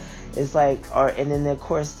making, it's like, and then of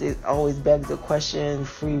course it always begs the question,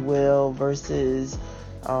 free will versus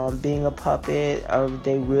being a puppet.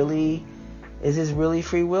 Is this really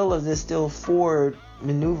free will, or is this still Ford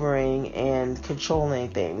maneuvering and controlling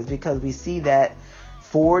things? Because we see that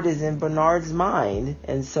Ford is in Bernard's mind,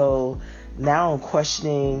 and so now I'm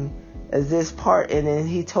questioning, is this part? And then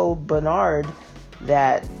he told Bernard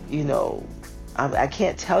that I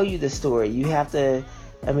can't tell you the story, you have to,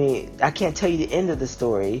 I can't tell you the end of the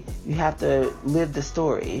story, you have to live the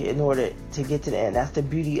story in order to get to the end. That's the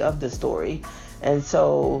beauty of the story. And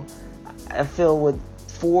so I feel with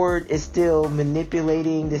Ford is still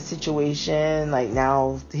manipulating the situation. Like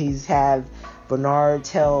now he's had Bernard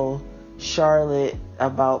tell Charlotte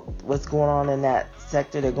about what's going on in that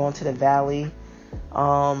sector. They're going to the valley.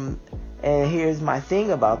 And here's my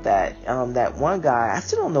thing about that. That one guy, I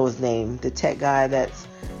still don't know his name, the tech guy that's,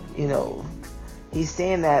 he's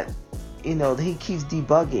saying that, he keeps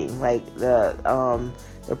debugging. Like the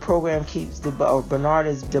program keeps or Bernard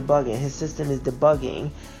is debugging, his system is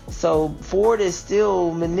debugging. So Ford is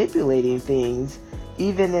still manipulating things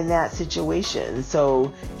even in that situation.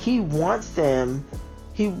 So he wants them,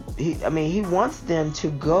 he wants them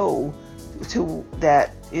to go to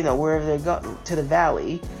that, wherever they're going, to the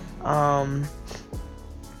valley,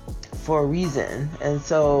 for a reason. And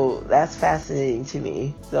so that's fascinating to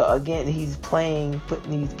me. So again, he's putting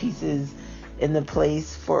these pieces in the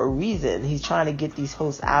place for a reason. He's trying to get these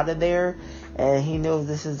hosts out of there, and he knows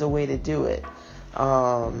this is the way to do it.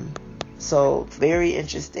 So very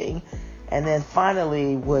interesting. And then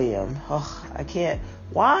finally, William.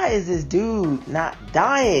 Why is this dude not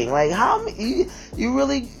dying? Like, how you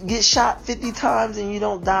really get shot 50 times and you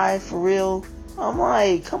don't die for real? I'm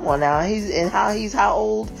like, come on now. He's how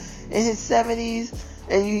old? In his 70s,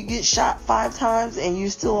 and you get shot 5 times and you're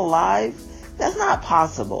still alive? That's not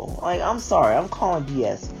possible. Like, I'm sorry, I'm calling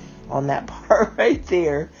BS on that part right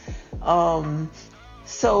there.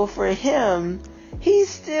 So for him, he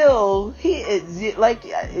is like,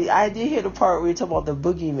 I did hear the part where you talk about the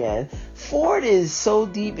boogeyman. Ford is so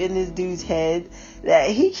deep in this dude's head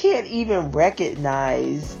that he can't even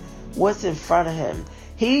recognize what's in front of him.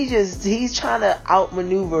 He's trying to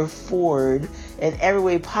outmaneuver Ford in every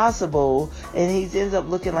way possible, and he ends up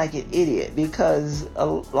looking like an idiot, because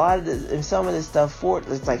some of this stuff, Ford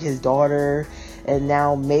looks like his daughter, and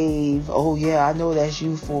now Maeve, oh yeah, I know that's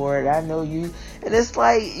you, Ford, I know you, and it's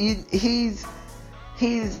like he's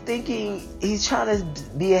thinking he's trying to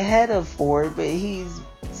be ahead of Ford, but he's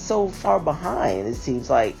so far behind, it seems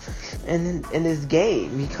like, in this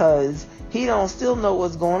game, because he don't still know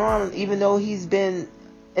what's going on, even though he's been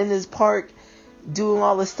in this park doing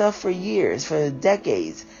all this stuff for years, for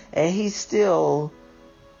decades, and he's still,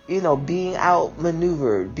 being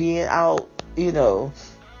outmaneuvered, being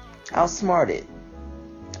outsmarted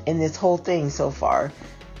in this whole thing so far.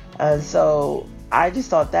 And so I just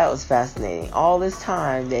thought that was fascinating. All this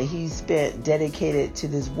time that he spent dedicated to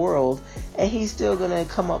this world, and he's still gonna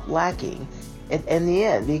come up lacking in the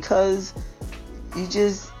end, because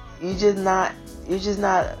it's not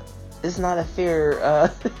a fair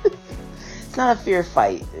it's not a fair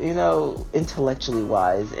fight, intellectually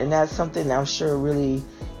wise. And that's something I'm sure really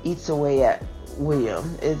eats away at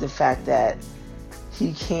William, is the fact that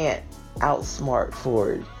he can't outsmart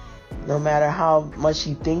Ford. No matter how much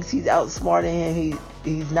he thinks he's outsmarting him,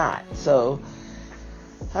 he's not. So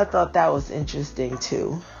I thought that was interesting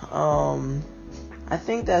too. I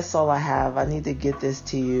think that's all I have. I need to get this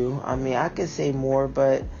to you. I mean, I could say more,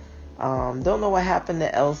 but don't know what happened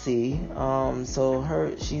to Elsie.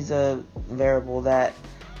 So she's a variable that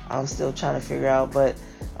I'm still trying to figure out. But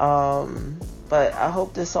I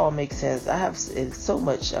hope this all makes sense. It's so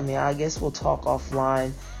much. I mean, I guess we'll talk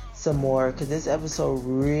offline some more, because this episode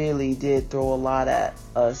really did throw a lot at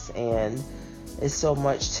us, and it's so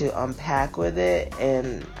much to unpack with it.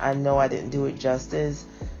 And I know I didn't do it justice,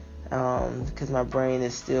 because my brain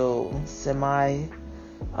is still semi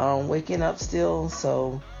waking up still.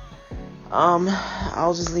 So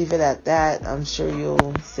I'll just leave it at that. I'm sure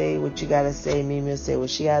you'll say what you gotta say, Mimi will say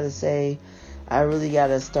what she gotta say. I really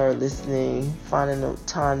gotta start listening, finding the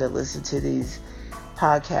time to listen to these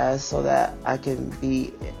podcasts so that I can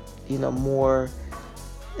be more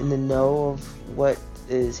in the know of what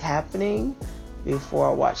is happening before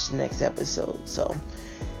I watch the next episode. So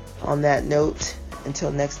on that note,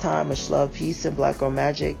 until next time, much love, peace, and Black Girl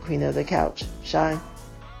Magic, Queen of the Couch. Shine.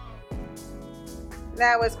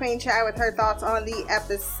 That was Queen Shy with her thoughts on the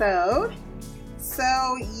episode.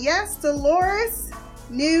 So yes, Dolores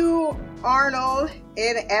knew Arnold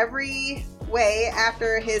in every way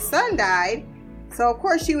after his son died. So of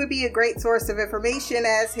course she would be a great source of information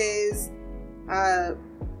as his kind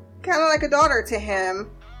of like a daughter to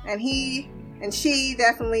him. And she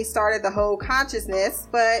definitely started the whole consciousness.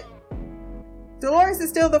 But Dolores is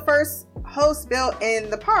still the first host built in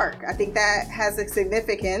the park. I think that has a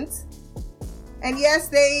significance. And yes,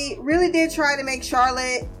 they really did try to make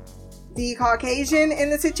Charlotte the Caucasian in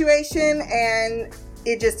the situation, and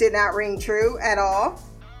it just did not ring true at all.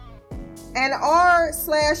 And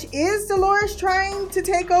is Dolores trying to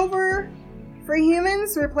take over for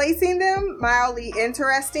humans, replacing them? Mildly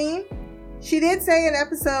interesting. She did say in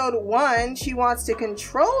episode 1 she wants to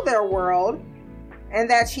control their world and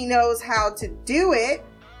that she knows how to do it.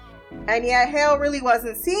 And yet Hale really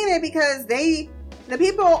wasn't seeing it, because the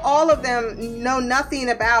people, all of them, know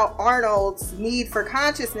nothing about Arnold's need for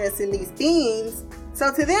consciousness in these beings.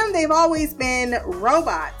 So to them, they've always been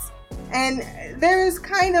robots. And there's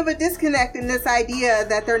kind of a disconnect in this idea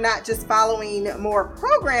that they're not just following more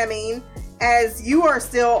programming, as you are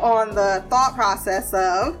still on the thought process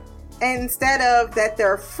of, instead of that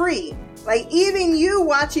they're free. Like, even you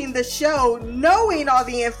watching the show, knowing all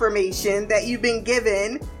the information that you've been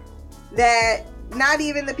given, that not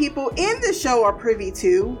even the people in the show are privy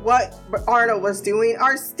to what Arnold was doing,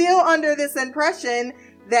 are still under this impression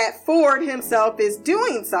that Ford himself is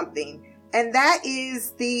doing something. And that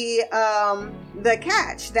is the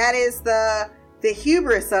catch. That is the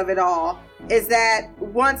hubris of it all, is that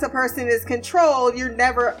once a person is controlled, you're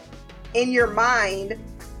never in your mind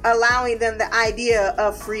allowing them the idea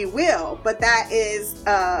of free will. But that is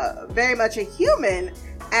very much a human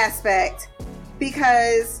aspect,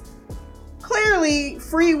 because clearly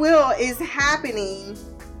free will is happening.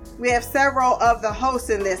 We have several of the hosts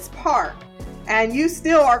in this park, and you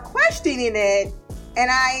still are questioning it. And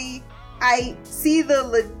I see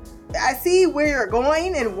I see where you're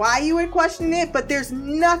going and why you would question it, but there's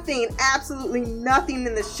absolutely nothing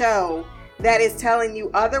in the show that is telling you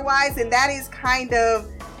otherwise. And that is kind of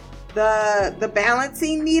the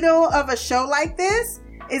balancing needle of a show like this,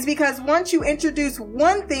 is because once you introduce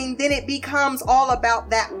one thing, then it becomes all about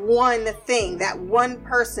that one thing, that one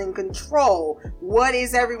person control. What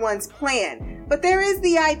is everyone's plan? But there is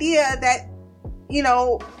the idea that,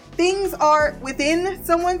 things are within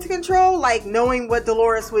someone's control, like knowing what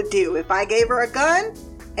Dolores would do. If I gave her a gun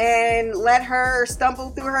and let her stumble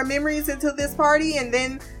through her memories into this party and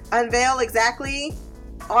then unveil exactly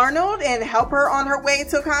Arnold and help her on her way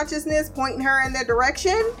to consciousness, pointing her in their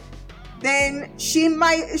direction, then she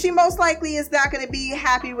most likely is not going to be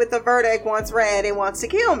happy with the verdict once read and wants to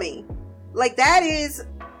kill me. Like, that is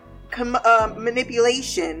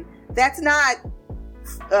manipulation. That's not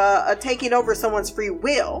taking over someone's free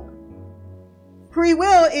will. free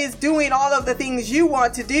will is doing all of the things you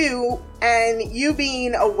want to do, and you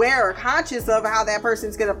being aware or conscious of how that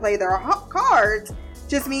person's going to play their cards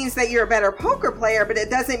just means that you're a better poker player, but it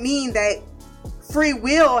doesn't mean that free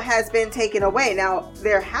will has been taken away. Now,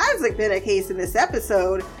 there has been a case in this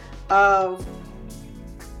episode of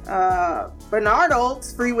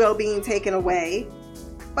Bernardo's free will being taken away,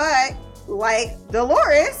 but like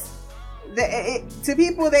Dolores, to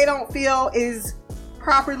people they don't feel is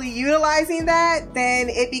properly utilizing that, then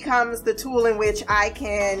it becomes the tool in which I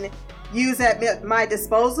can use at my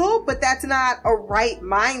disposal, but that's not a right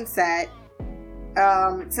mindset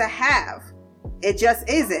to have. It just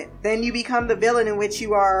isn't. Then you become the villain in which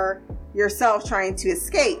you are yourself trying to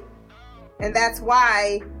escape. And that's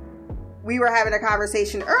why we were having a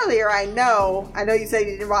conversation earlier. I know you said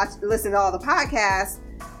you didn't listen to all the podcasts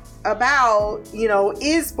about,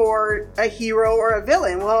 is Ford a hero or a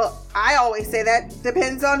villain? Well, I always say that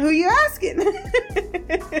depends on who you're asking.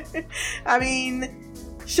 I mean,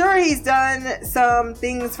 sure, he's done some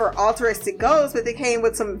things for altruistic goals, but they came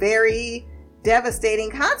with some very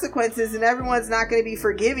devastating consequences, and everyone's not going to be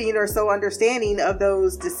forgiving or so understanding of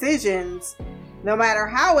those decisions, no matter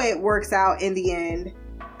how it works out in the end.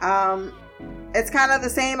 It's kind of the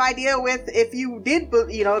same idea with if you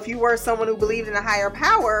were someone who believed in a higher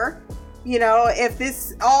power, if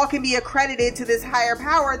this all can be accredited to this higher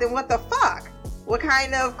power, then what the fuck? What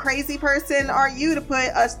kind of crazy person are you to put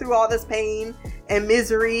us through all this pain and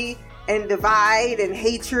misery and divide and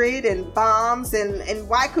hatred and bombs? And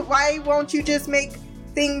why won't you just make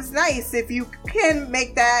things nice if you can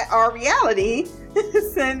make that our reality,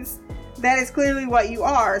 since that is clearly what you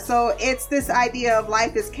are? So it's this idea of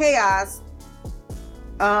life is chaos.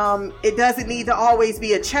 It doesn't need to always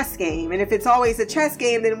be a chess game. And if it's always a chess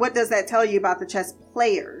game, then what does that tell you about the chess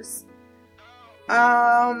players?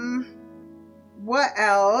 What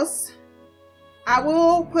else? I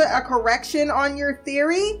will put a correction on your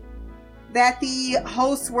theory that the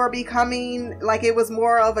hosts were becoming like it was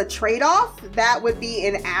more of a trade-off. That would be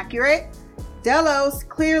inaccurate. Delos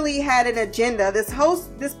clearly had an agenda. This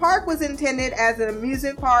park was intended as an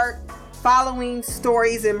amusement park, following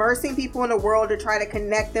stories, immersing people in a world to try to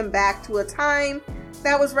connect them back to a time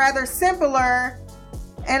that was rather simpler,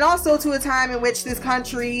 and also to a time in which this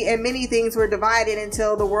country and many things were divided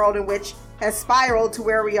until the world in which has spiraled to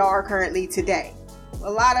where we are currently today. A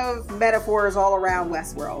lot of metaphors all around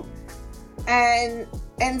Westworld. And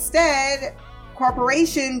instead,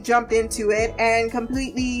 corporation jumped into it and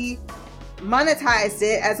completely monetized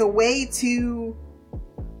it as a way to,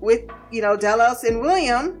 with Delos and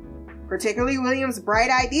William, particularly William's bright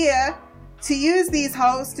idea, to use these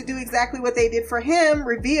hosts to do exactly what they did for him,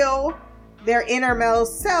 reveal their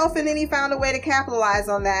innermost self, and then he found a way to capitalize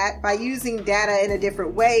on that by using data in a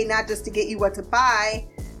different way, not just to get you what to buy,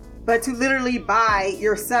 but to literally buy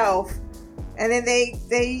yourself. And then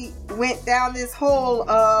they went down this hole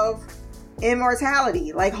of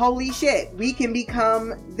immortality, like holy shit, we can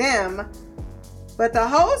become them. But the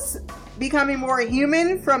hosts becoming more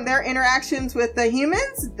human from their interactions with the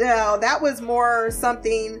humans, that was more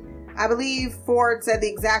something, I believe Ford said the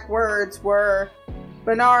exact words were,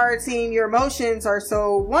 Bernard, seeing your emotions are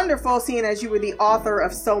so wonderful, seeing as you were the author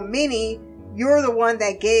of so many, you're the one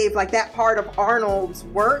that gave, like, that part of Arnold's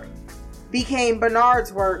work became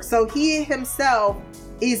Bernard's work. So he himself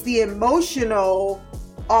is the emotional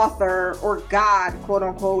author, or God, quote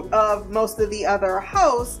unquote, of most of the other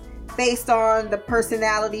hosts, based on the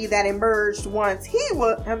personality that emerged once he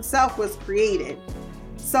himself was created.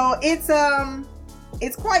 So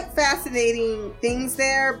it's quite fascinating things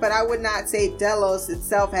there, but I would not say Delos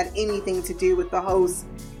itself had anything to do with the hosts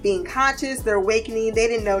being conscious, their awakening. They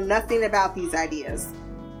didn't know nothing about these ideas.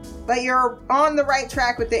 But you're on the right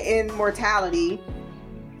track with the immortality.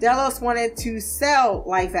 Delos wanted to sell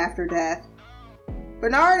life after death.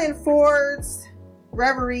 Bernard and Ford's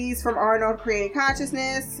reveries from Arnold created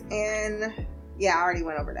consciousness, and yeah, I already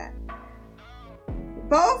went over that.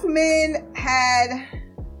 Both men had,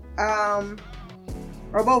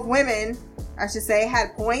 or both women, I should say,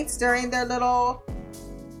 had points during their little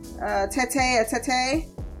tete-a-tete.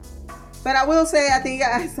 But I will say, I think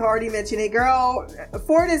I already mentioned it, girl,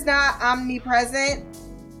 Ford is not omnipresent.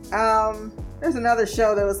 There's another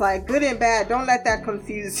show that was like, good and bad, don't let that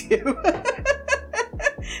confuse you.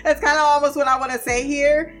 That's kind of almost what I want to say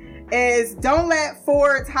here, is don't let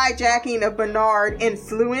Ford's hijacking of Bernard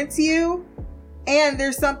influence you. And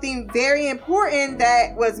there's something very important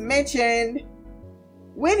that was mentioned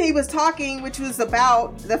when he was talking, which was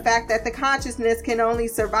about the fact that the consciousness can only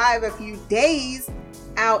survive a few days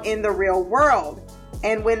out in the real world.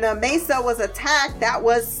 And when the Mesa was attacked, that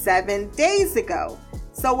was 7 days ago.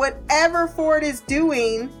 So whatever Ford is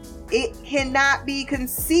doing, it cannot be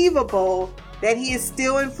conceivable that he is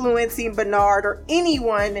still influencing Bernard or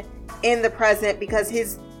anyone in the present, because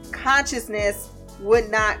his consciousness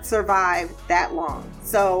would not survive that long.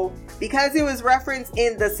 So because it was referenced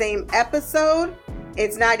in the same episode,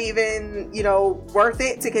 it's not even, worth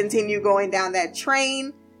it to continue going down that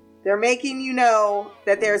train. They're making you know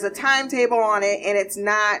that there's a timetable on it, and it's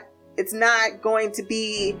not going to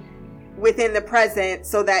be within the present,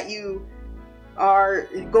 so that you are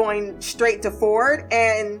going straight to Ford.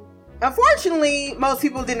 And unfortunately, most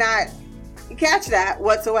people did not catch that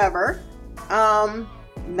whatsoever.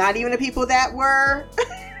 Not even the people that were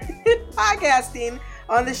podcasting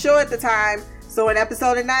on the show at the time. So in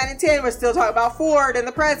episode 9 and 10, we're still talking about Ford in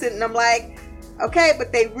the present. And I'm like, okay,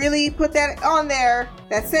 but they really put that on there,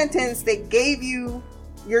 that sentence. They gave you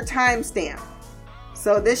your timestamp.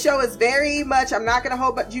 So this show is very much, I'm not going to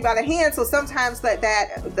hold you by the hand. So sometimes that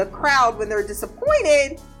the crowd, when they're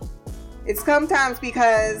disappointed, it's sometimes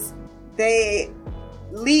because they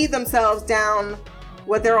lead themselves down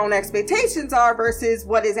what their own expectations are versus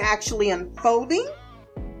what is actually unfolding.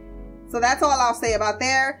 So that's all I'll say about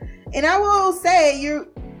there. And I will say, you're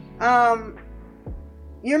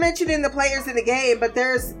mentioning the players in the game, but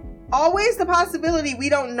there's always the possibility we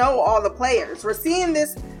don't know all the players. We're seeing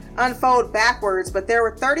this unfold backwards, but there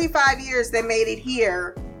were 35 years that made it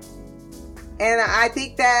here. And I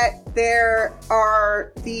think that there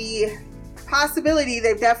are the possibility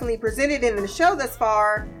they've definitely presented in the show thus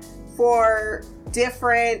far for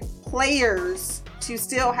different players to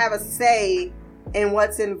still have a say in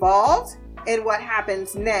what's involved and what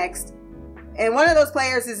happens next. And one of those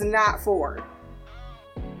players is not Ford.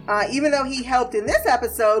 Even though he helped in this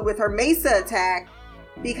episode with her Mesa attack,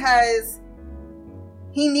 because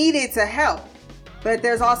he needed to help. But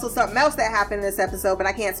there's also something else that happened in this episode, but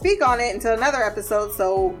I can't speak on it until another episode.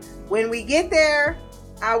 So when we get there,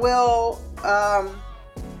 I will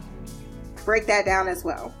break that down as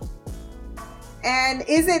well. And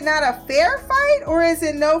is it not a fair fight, or is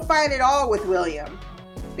it no fight at all with William?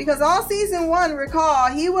 Because all season 1, recall,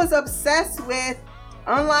 he was obsessed with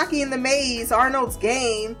unlocking the maze, Arnold's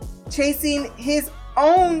game, chasing his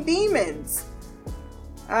own demons.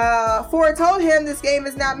 Ford told him this game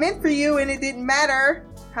is not meant for you, and it didn't matter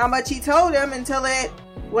how much he told him until it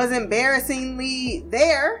was embarrassingly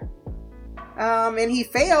there. And he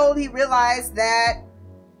failed. He realized that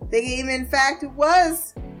the game, in fact,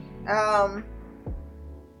 was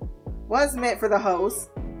meant for the host.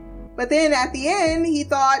 But then at the end, he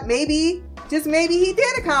thought maybe, just maybe, he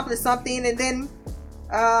did accomplish something. And then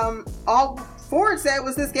all Ford said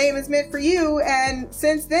was, this game is meant for you. And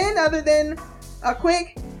since then, other than a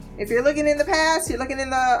quick, if you're looking in the past, you're looking in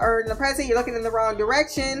the present, you're looking in the wrong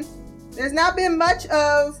direction, there's not been much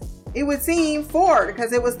of, it would seem, Ford,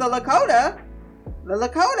 because it was the Lakota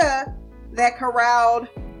that corralled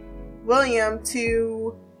William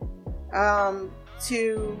to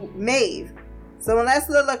Maeve. So unless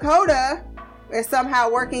the Lakota is somehow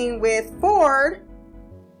working with Ford,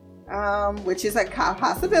 which is a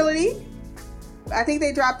possibility, I think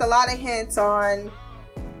they dropped a lot of hints on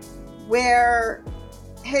where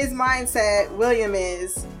his mindset, William,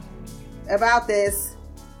 is about this.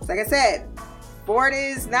 Like I said, Ford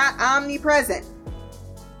is not omnipresent.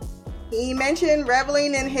 He mentioned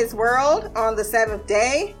reveling in his world on the 7th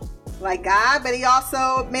day, like God, but he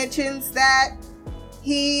also mentions that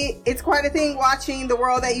it's quite a thing watching the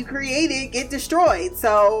world that you created get destroyed.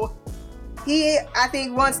 So he, I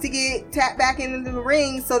think, wants to get tapped back into the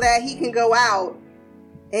ring so that he can go out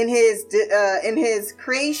in his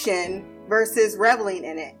creation versus reveling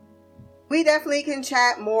in it. We definitely can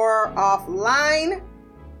chat more offline.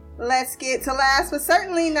 Let's get to last but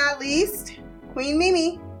certainly not least, Queen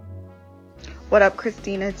Mimi. What up,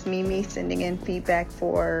 Christina? It's Mimi sending in feedback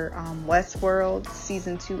for Westworld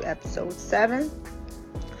Season 2, Episode 7.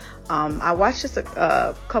 I watched this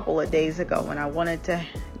a couple of days ago when I wanted to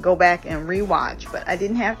go back and rewatch, but I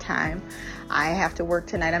didn't have time. I have to work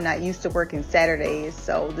tonight. I'm not used to working Saturdays,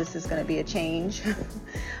 so this is going to be a change.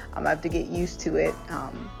 I'm going to have to get used to it.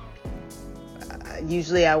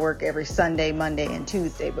 Usually I work every Sunday, Monday, and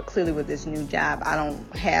Tuesday, but clearly with this new job, I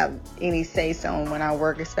don't have any say-so in when I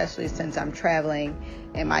work, especially since I'm traveling,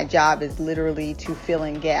 and my job is literally to fill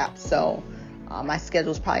in gaps. So my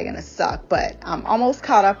schedule's probably going to suck, but I'm almost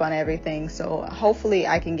caught up on everything. So hopefully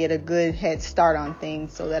I can get a good head start on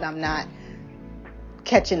things so that I'm not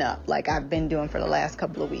catching up like I've been doing for the last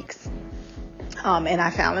couple of weeks. And I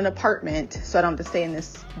found an apartment, so I don't have to stay in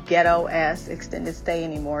this ghetto-ass extended stay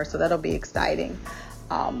anymore, so that'll be exciting.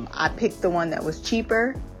 I picked the one that was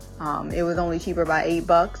cheaper, It was only cheaper by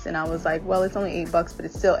 $8, and I was like, well, it's only $8, but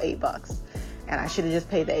it's still $8, and I should have just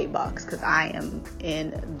paid the $8 because I am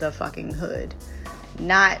in the fucking hood.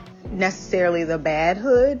 Not necessarily the bad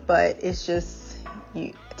hood, but it's just,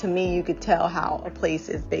 to me, you could tell how a place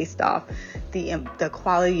is based off the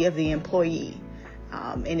quality of the employee.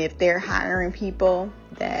 And if they're hiring people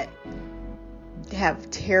that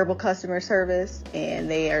have terrible customer service and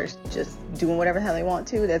they are just doing whatever the hell they want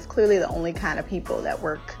to, that's clearly the only kind of people that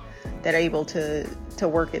are able to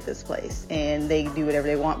work at this place, and they do whatever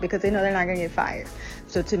they want because they know they're not going to get fired.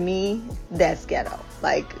 So to me, that's ghetto.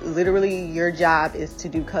 Like, literally, your job is to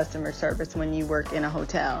do customer service when you work in a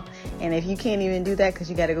hotel, and if you can't even do that because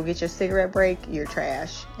you got to go get your cigarette break, you're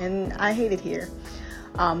trash, and I hate it here.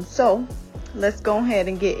 So let's go ahead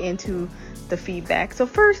and get into the feedback. So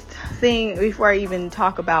first thing, before I even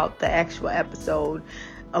talk about the actual episode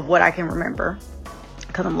of what I can remember,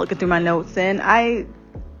 because I'm looking through my notes, and I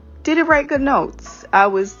didn't write good notes. I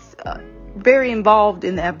was very involved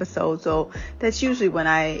in the episode, so that's usually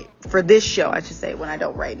for this show, I should say, when I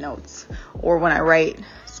don't write notes, or when I write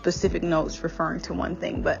specific notes referring to one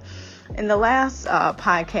thing. But in the last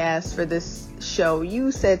podcast for this show,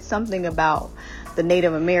 you said something about the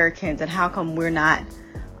Native Americans and how come we're not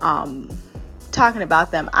talking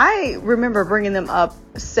about them. I remember bringing them up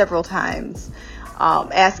several times,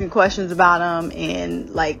 asking questions about them and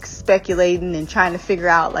like speculating and trying to figure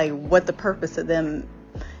out like what the purpose of them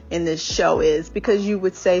in this show is, because you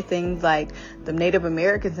would say things like the Native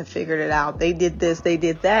Americans have figured it out, they did this, they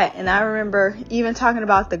did that. And I remember even talking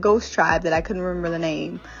about the ghost tribe that I couldn't remember the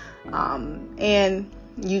name, and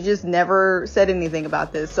you just never said anything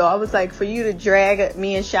about this. So I was like, for you to drag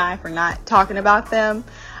me and Shy for not talking about them,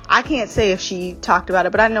 I can't say if she talked about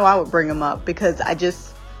it, but I know I would bring them up because I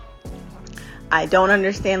don't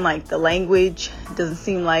understand like the language. It doesn't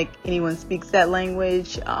seem like anyone speaks that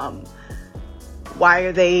language. Why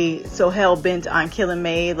are they so hell bent on killing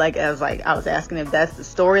Maid? Like, I was asking if that's the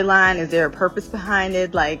storyline. Is there a purpose behind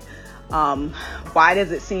it? Like, why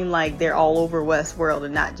does it seem like they're all over Westworld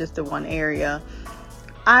and not just in one area?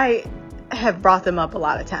 I have brought them up a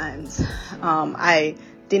lot of times. I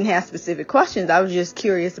didn't have specific questions. I was just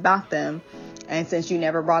curious about them. And since you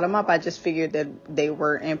never brought them up, I just figured that they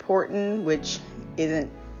were important, which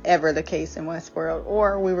isn't ever the case in Westworld,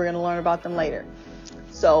 or we were going to learn about them later.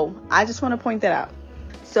 So I just want to point that out.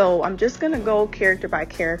 So I'm just going to go character by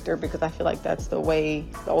character because I feel like that's the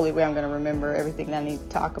only way I'm going to remember everything that I need to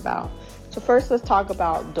talk about. So first, let's talk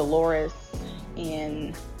about Dolores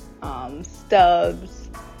and Stubbs.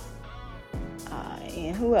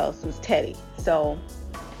 And who else was Teddy? So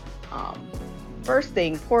first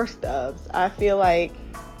thing, poor Stubbs. I feel like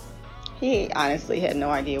he honestly had no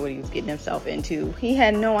idea what he was getting himself into. He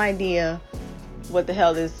had no idea what the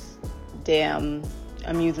hell this damn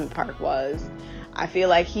amusement park was. I feel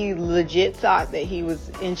like he legit thought that he was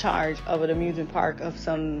in charge of an amusement park of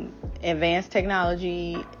some advanced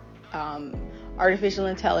technology, artificial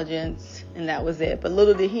intelligence, and that was it. But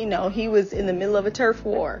little did he know he was in the middle of a turf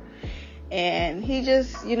war, and he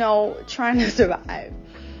just, trying to survive.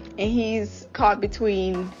 And he's caught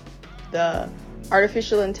between the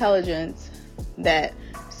artificial intelligence that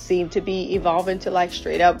seemed to be evolving to like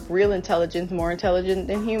straight up real intelligence, more intelligent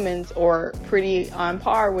than humans, or pretty on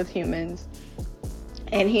par with humans.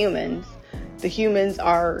 And humans, the humans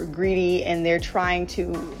are greedy and they're trying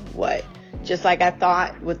to, just like I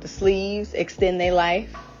thought with the sleeves, extend their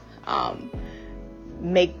life,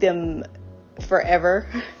 make them forever.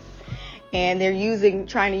 And they're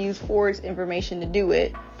trying to use Ford's information to do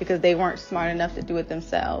it because they weren't smart enough to do it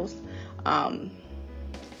themselves.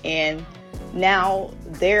 And now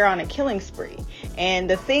they're on a killing spree. And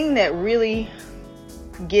the thing that really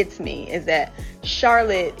gets me is that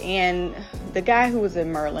Charlotte and the guy who was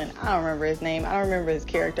in Merlin, I don't remember his name, I don't remember his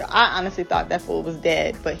character. I honestly thought that fool was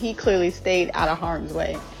dead, but he clearly stayed out of harm's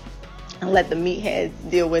way and let the meatheads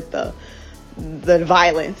deal with the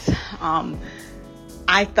violence.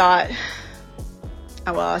 I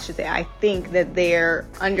think that they're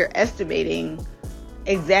underestimating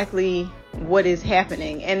exactly what is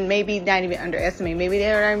happening, and maybe not even underestimating, maybe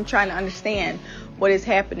they're not even trying to understand what is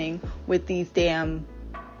happening with these damn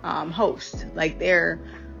hosts. Like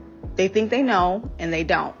they think they know and they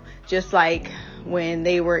don't. Just like when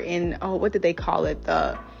they were in, what did they call it?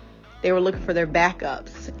 They were looking for their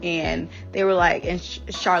backups, and they were like, and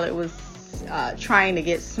Charlotte was trying to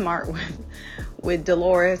get smart with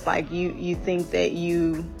Dolores, like you think that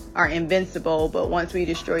you are invincible, but once we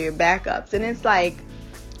destroy your backups. And it's like,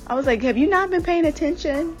 I was like, have you not been paying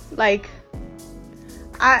attention? Like,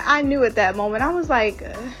 I knew at that moment, I was like,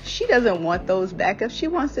 she doesn't want those backups, she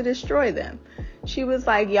wants to destroy them. She was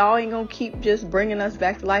like, y'all ain't gonna keep just bringing us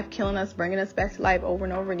back to life, killing us, bringing us back to life over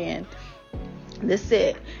and over again. This is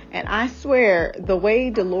it. And I swear, the way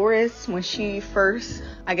Dolores, when she first,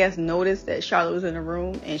 I guess, noticed that Charlotte was in the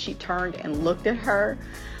room and she turned and looked at her,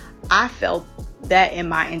 I felt that in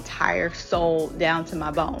my entire soul down to my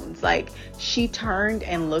bones. Like, she turned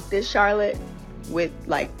and looked at Charlotte with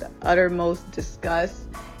like the uttermost disgust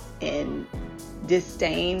and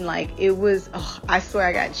disdain. Like, it was, I swear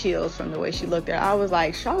I got chills from the way she looked at her. I was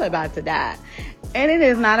like, Charlotte about to die. And it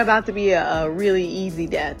is not about to be a really easy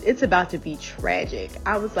death. It's about to be tragic.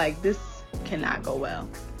 I was like, this cannot go well.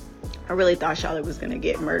 I really thought Charlotte was going to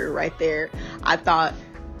get murdered right there. I thought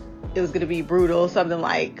it was going to be brutal. Something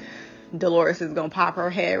like Dolores is going to pop her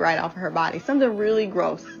head right off of her body. Something really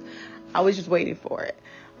gross. I was just waiting for it.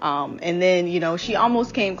 And then, you know, she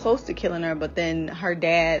almost came close to killing her. But then her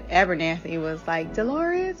dad, Abernathy, was like,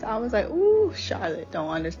 Dolores. I was like, ooh, Charlotte don't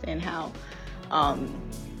understand how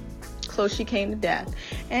close she came to death.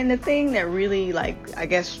 And the thing that really, like, I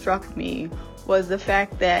guess struck me was the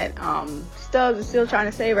fact that Stubbs was still trying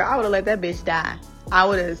to save her. I would have let that bitch die. I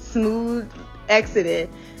would have smooth exited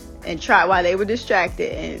and tried while they were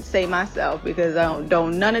distracted and save myself, because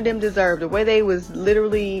don't none of them deserve the way they was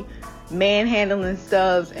literally manhandling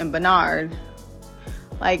Stubbs and Bernard.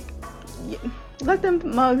 Like, let them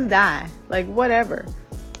mugs die. Like, whatever.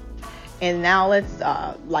 And now let's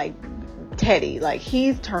like Teddy, like,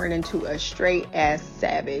 he's turned into a straight ass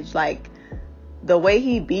savage. Like, the way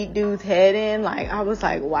he beat dude's head in, like, I was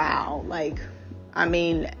like, wow. Like, I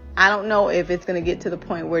mean, I don't know if it's gonna get to the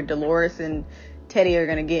point where Dolores and Teddy are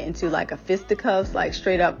gonna get into like a fisticuffs, like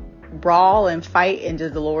straight up brawl and fight, and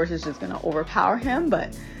just Dolores is just gonna overpower him.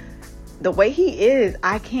 But the way he is,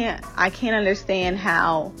 I can't understand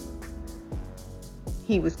how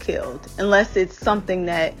he was killed, unless it's something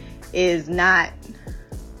that is not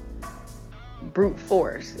brute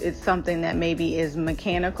force. It's something that maybe is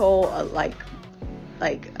mechanical, like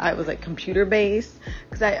I was like computer based,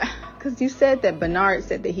 because you said that Bernard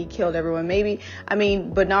said that he killed everyone. Maybe, I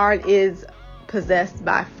mean, Bernard is possessed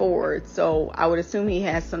by Ford, so I would assume he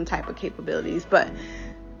has some type of capabilities, but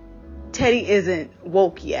Teddy isn't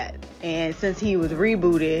woke yet, and since he was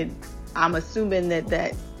rebooted, I'm assuming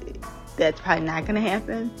that's probably not going to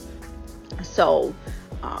happen. So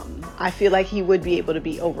I feel like he would be able to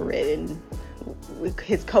be overridden with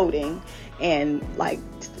his coding and like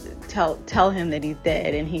tell him that he's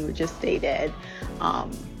dead, and he would just stay dead.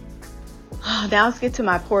 Now let's get to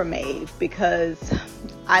my poor Maeve, because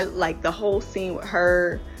I like the whole scene with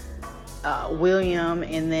her, William,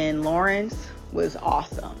 and then Lawrence was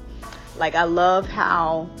awesome. Like, I love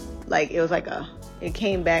how, like, it was like it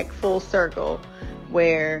came back full circle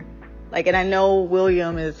where, like, and I know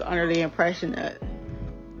William is under the impression that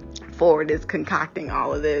Ford is concocting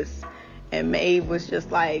all of this, and Maeve was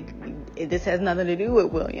just like, this has nothing to do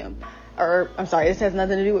with William. Or, I'm sorry, this has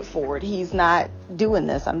nothing to do with Ford. He's not doing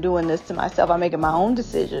this. I'm doing this to myself. I'm making my own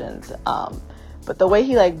decisions. But the way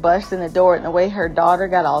he, like, busted in the door, and the way her daughter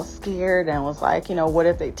got all scared and was like, you know, what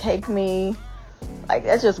if they take me? Like,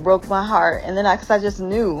 that just broke my heart. And then because I just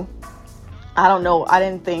knew, I don't know, I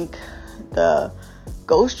didn't think the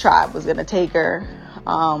Ghost Tribe was going to take her.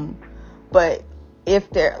 But if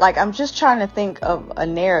they're, like, I'm just trying to think of a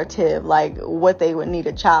narrative, like, what they would need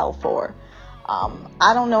a child for.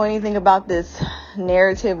 I don't know anything about this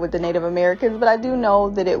narrative with the Native Americans, but I do know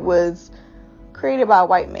that it was created by a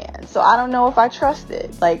white man. So I don't know if I trust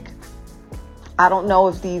it. Like, I don't know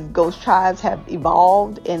if these ghost tribes have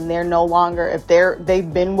evolved and they're no longer, if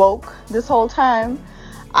they've been woke this whole time.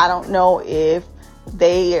 I don't know if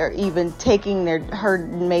they are even taking her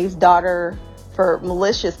Maeve's daughter for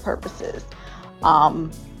malicious purposes.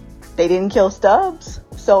 They didn't kill Stubbs,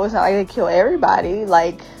 so it's not like they kill everybody.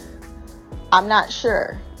 Like, I'm not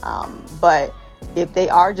sure. But if they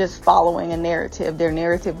are just following a narrative, their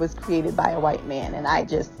narrative was created by a white man, and I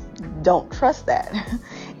just don't trust that.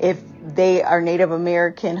 If they are Native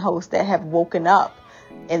American hosts that have woken up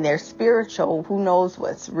and they're spiritual, who knows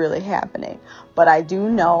what's really happening. But I do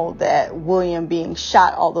know that William being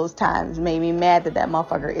shot all those times made me mad that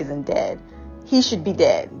motherfucker isn't dead. He should be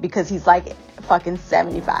dead, because he's like fucking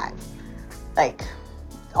 75. Like,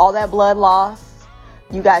 all that blood loss.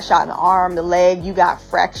 You got shot in the arm, the leg, you got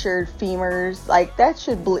fractured femurs. Like, that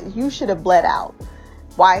you should have bled out.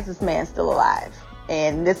 Why is this man still alive?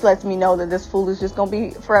 And this lets me know that this fool is just going to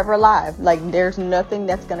be forever alive. Like, there's nothing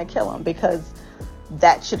that's going to kill him, because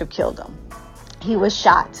that should have killed him. He was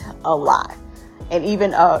shot a lot. And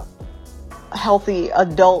even a healthy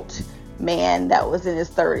adult man that was in his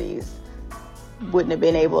 30s wouldn't have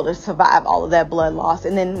been able to survive all of that blood loss.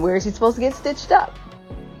 And then where is he supposed to get stitched up?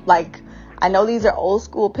 Like, I know these are old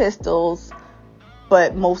school pistols,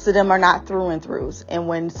 but most of them are not through and throughs. And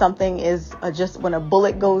when something is when a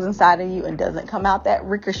bullet goes inside of you and doesn't come out, that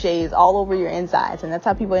ricochets all over your insides. And that's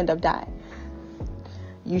how people end up dying.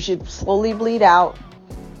 You should slowly bleed out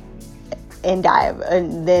and die.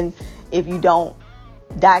 And then if you don't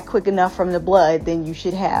die quick enough from the blood, then you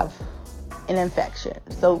should have an infection.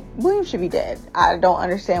 So William should be dead. I don't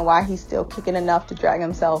understand why he's still kicking enough to drag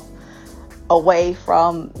himself away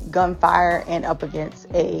from gunfire and up against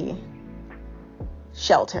a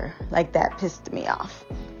shelter. Like, that pissed me off.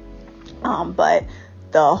 But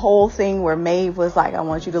the whole thing where Maeve was like, I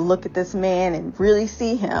want you to look at this man and really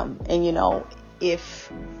see him. And, you know,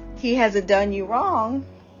 if he hasn't done you wrong,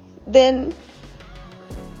 then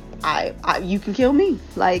you can kill me.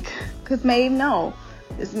 Like, because Maeve, no.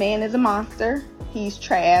 This man is a monster. He's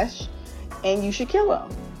trash. And you should kill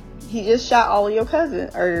him. He just shot all of your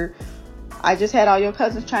cousins. Or I just had all your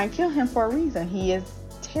cousins try and kill him for a reason. He is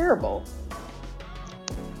terrible.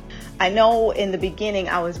 I know in the beginning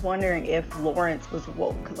I was wondering if Lawrence was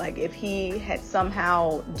woke. Like, if he had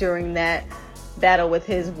somehow, during that battle with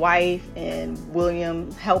his wife and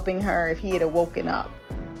William helping her, if he had awoken up.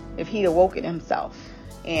 If he'd awoken himself.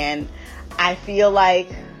 And I feel like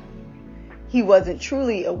he wasn't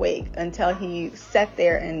truly awake until he sat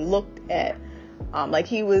there and looked at, like,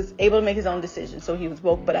 he was able to make his own decisions. So he was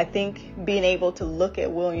woke. But I think being able to look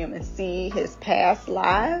at William and see his past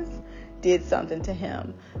lives did something to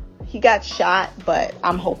him. He got shot, but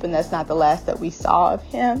I'm hoping that's not the last that we saw of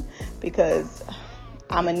him, because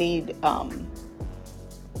I'm going to need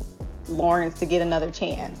Lawrence to get another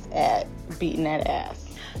chance at beating that ass.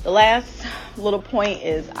 The last little point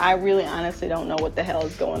is I really honestly don't know what the hell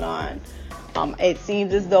is going on. It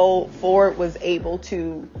seems as though Ford was able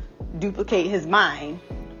to duplicate his mind,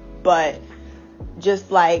 but just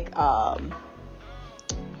like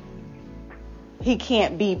he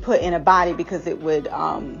can't be put in a body because it would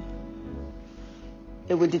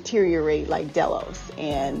deteriorate like Delos.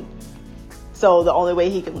 And so the only way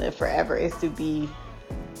he can live forever is to be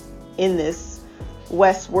in this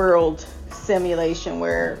Westworld simulation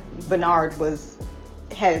where Bernard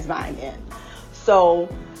had his mind in. So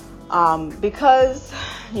because,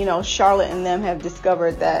 you know, Charlotte and them have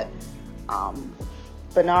discovered that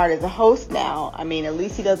Bernard is a host now, I mean, at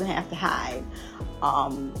least he doesn't have to hide.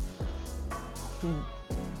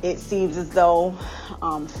 It seems as though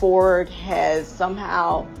Ford has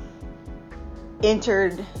somehow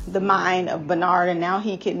entered the mind of Bernard, and now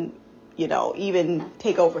he can, you know, even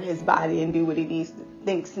take over his body and do what he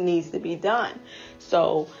thinks needs to be done.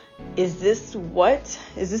 So is this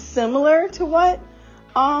similar to what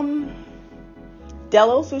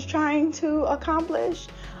Delos was trying to accomplish?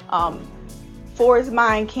 Ford's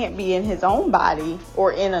mind can't be in his own body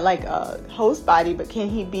or in a host body, but can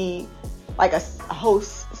he be like a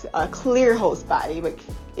clear host body? But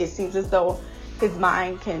it seems as though his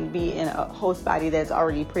mind can be in a host body that's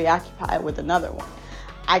already preoccupied with another one.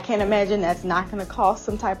 I can't imagine that's not going to cause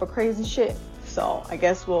some type of crazy shit. So I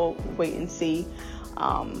guess we'll wait and see.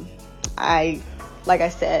 Like I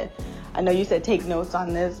said, I know you said take notes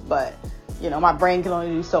on this, but you know, my brain can only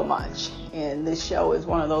do so much. And this show is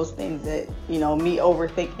one of those things that, you know, me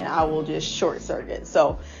overthinking, I will just short circuit.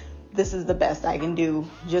 So this is the best I can do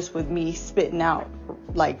just with me spitting out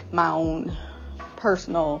like my own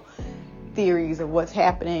personal theories of what's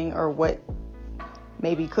happening or what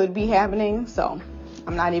maybe could be happening. So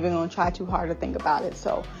I'm not even going to try too hard to think about it.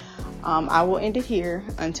 So I will end it here.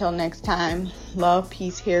 Until next time, love,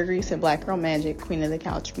 peace, hair grease, and black girl magic. Queen of the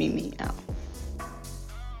couch, Mimi out.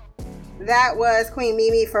 That was Queen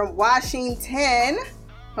Mimi from Washington.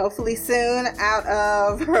 Hopefully soon out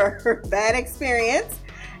of her bad experience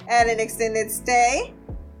at an extended stay.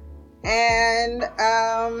 And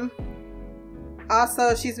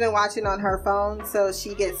also she's been watching on her phone, so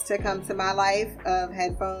she gets to come to my life of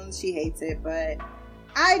headphones. She hates it, but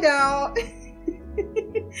I don't.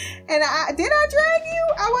 And did I drag you?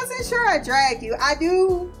 I wasn't sure I dragged you. I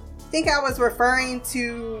do think I was referring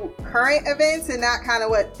to current events and not kind of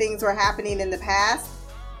what things were happening in the past.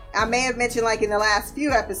 I may have mentioned, like, in the last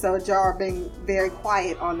few episodes, y'all are being very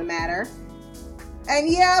quiet on the matter. And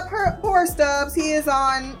yeah, poor Stubbs. He is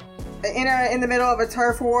in the middle of a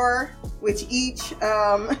turf war, which each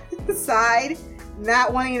side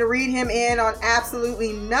not wanting to read him in on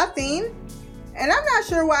absolutely nothing. And I'm not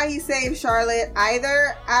sure why he saved Charlotte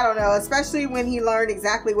either. I don't know, especially when he learned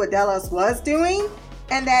exactly what Delos was doing,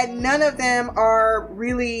 and that none of them are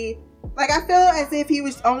really, like, I feel as if he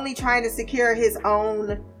was only trying to secure his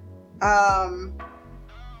own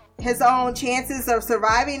chances of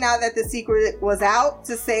surviving now that the secret was out,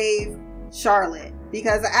 to save Charlotte.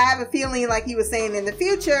 because I have a feeling, like he was saying, in the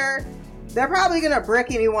future, they're probably going to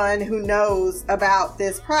brick anyone who knows about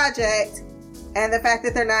this project. And the fact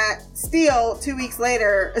that they're not still 2 weeks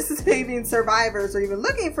later saving survivors or even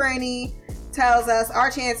looking for any tells us our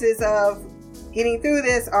chances of getting through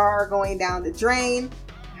this are going down the drain.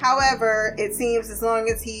 However, it seems as long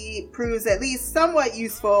as he proves at least somewhat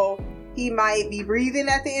useful, he might be breathing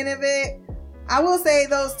at the end of it. I will say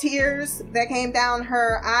those tears that came down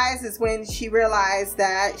her eyes is when she realized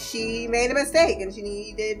that she made a mistake and she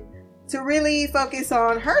needed to really focus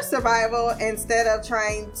on her survival instead of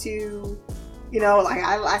trying to, you know, like,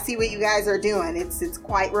 I see what you guys are doing. It's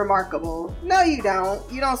quite remarkable. No, you don't.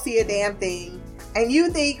 You don't see a damn thing. And you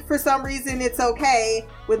think for some reason it's okay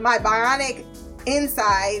with my bionic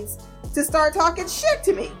insides to start talking shit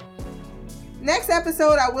to me. Next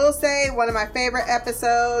episode, I will say, one of my favorite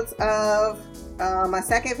episodes of my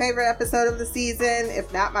second favorite episode of the season,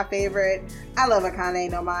 if not my favorite. I love Akane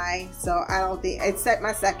no Mai, so I don't think it's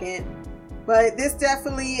my second. But this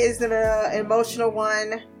definitely is an emotional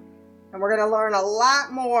one, and we're going to learn a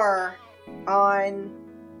lot more on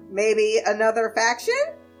maybe another faction.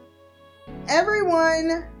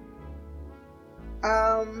 Everyone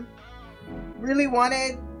really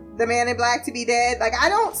wanted the Man in Black to be dead. Like, I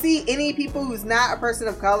don't see any people who's not a person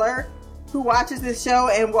of color who watches this show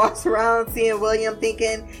and walks around seeing William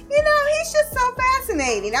thinking, you know, he's just so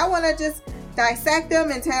fascinating. I want to just dissect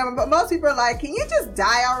him and tell him. But most people are like, can you just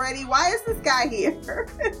die already? Why is this guy here?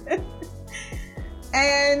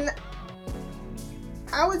 And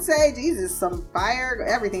I would say, Jesus, some fire.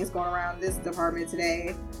 Everything's going around this department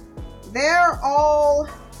today. They're all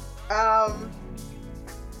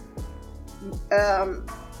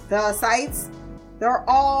the sites, they're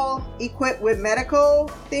all equipped with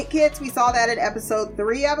medical kits. We saw that in episode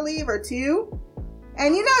 3, I believe, or 2.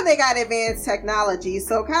 And you know they got advanced technology,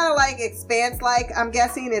 so kind of like Expanse-like, I'm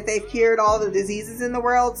guessing, if they've cured all the diseases in the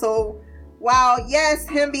world. So while, yes,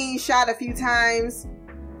 him being shot a few times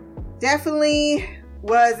definitely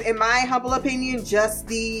was, in my humble opinion, just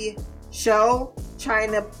the show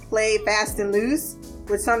trying to play fast and loose,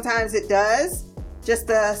 which sometimes it does, just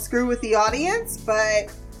to screw with the audience.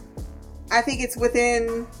 But I think it's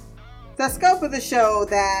within the scope of the show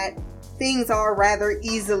that things are rather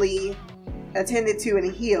easily attended to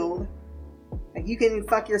and healed. Like, you can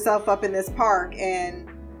fuck yourself up in this park and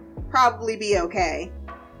probably be okay.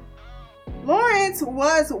 Lawrence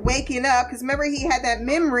was waking up because remember he had that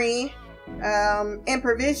memory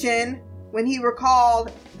improvision when he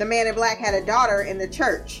recalled the Man in Black had a daughter in the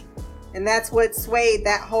church, and that's what swayed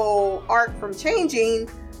that whole arc from changing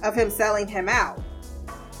of him selling him out.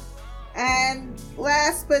 And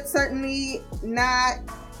last but certainly not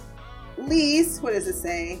least, what does it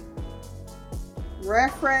say?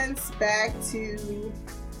 Reference back to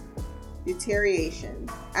deterioration.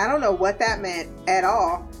 I don't know what that meant at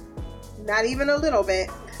all. Not even a little bit.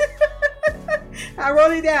 I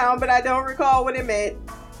wrote it down, but I don't recall what it meant.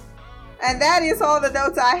 And that is all the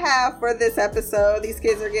notes I have for this episode. These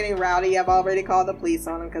kids are getting rowdy. I've already called the police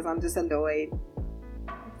on them because I'm just annoyed.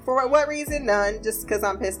 For what reason? None. Just because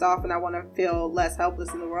I'm pissed off and I want to feel less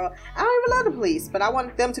helpless in the world. I don't even love the police, but I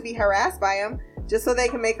want them to be harassed by them just so they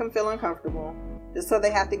can make them feel uncomfortable. Just so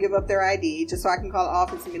they have to give up their ID. Just so I can call the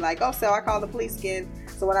office and be like, oh, so I called the police again.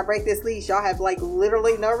 So when I break this leash, y'all have like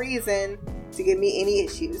literally no reason to give me any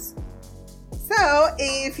issues. So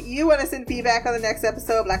if you want to send feedback on the next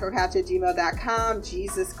episode, blackgirlcouch@gmail.com.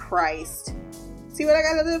 Jesus Christ. See what I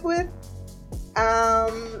got to live with?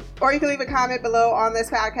 Or you can leave a comment below on this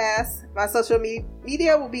podcast. My social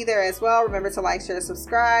media will be there as well. Remember to like, share,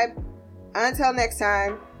 subscribe. Until next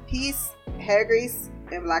time, peace, hair grease,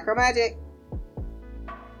 and Black Girl Magic.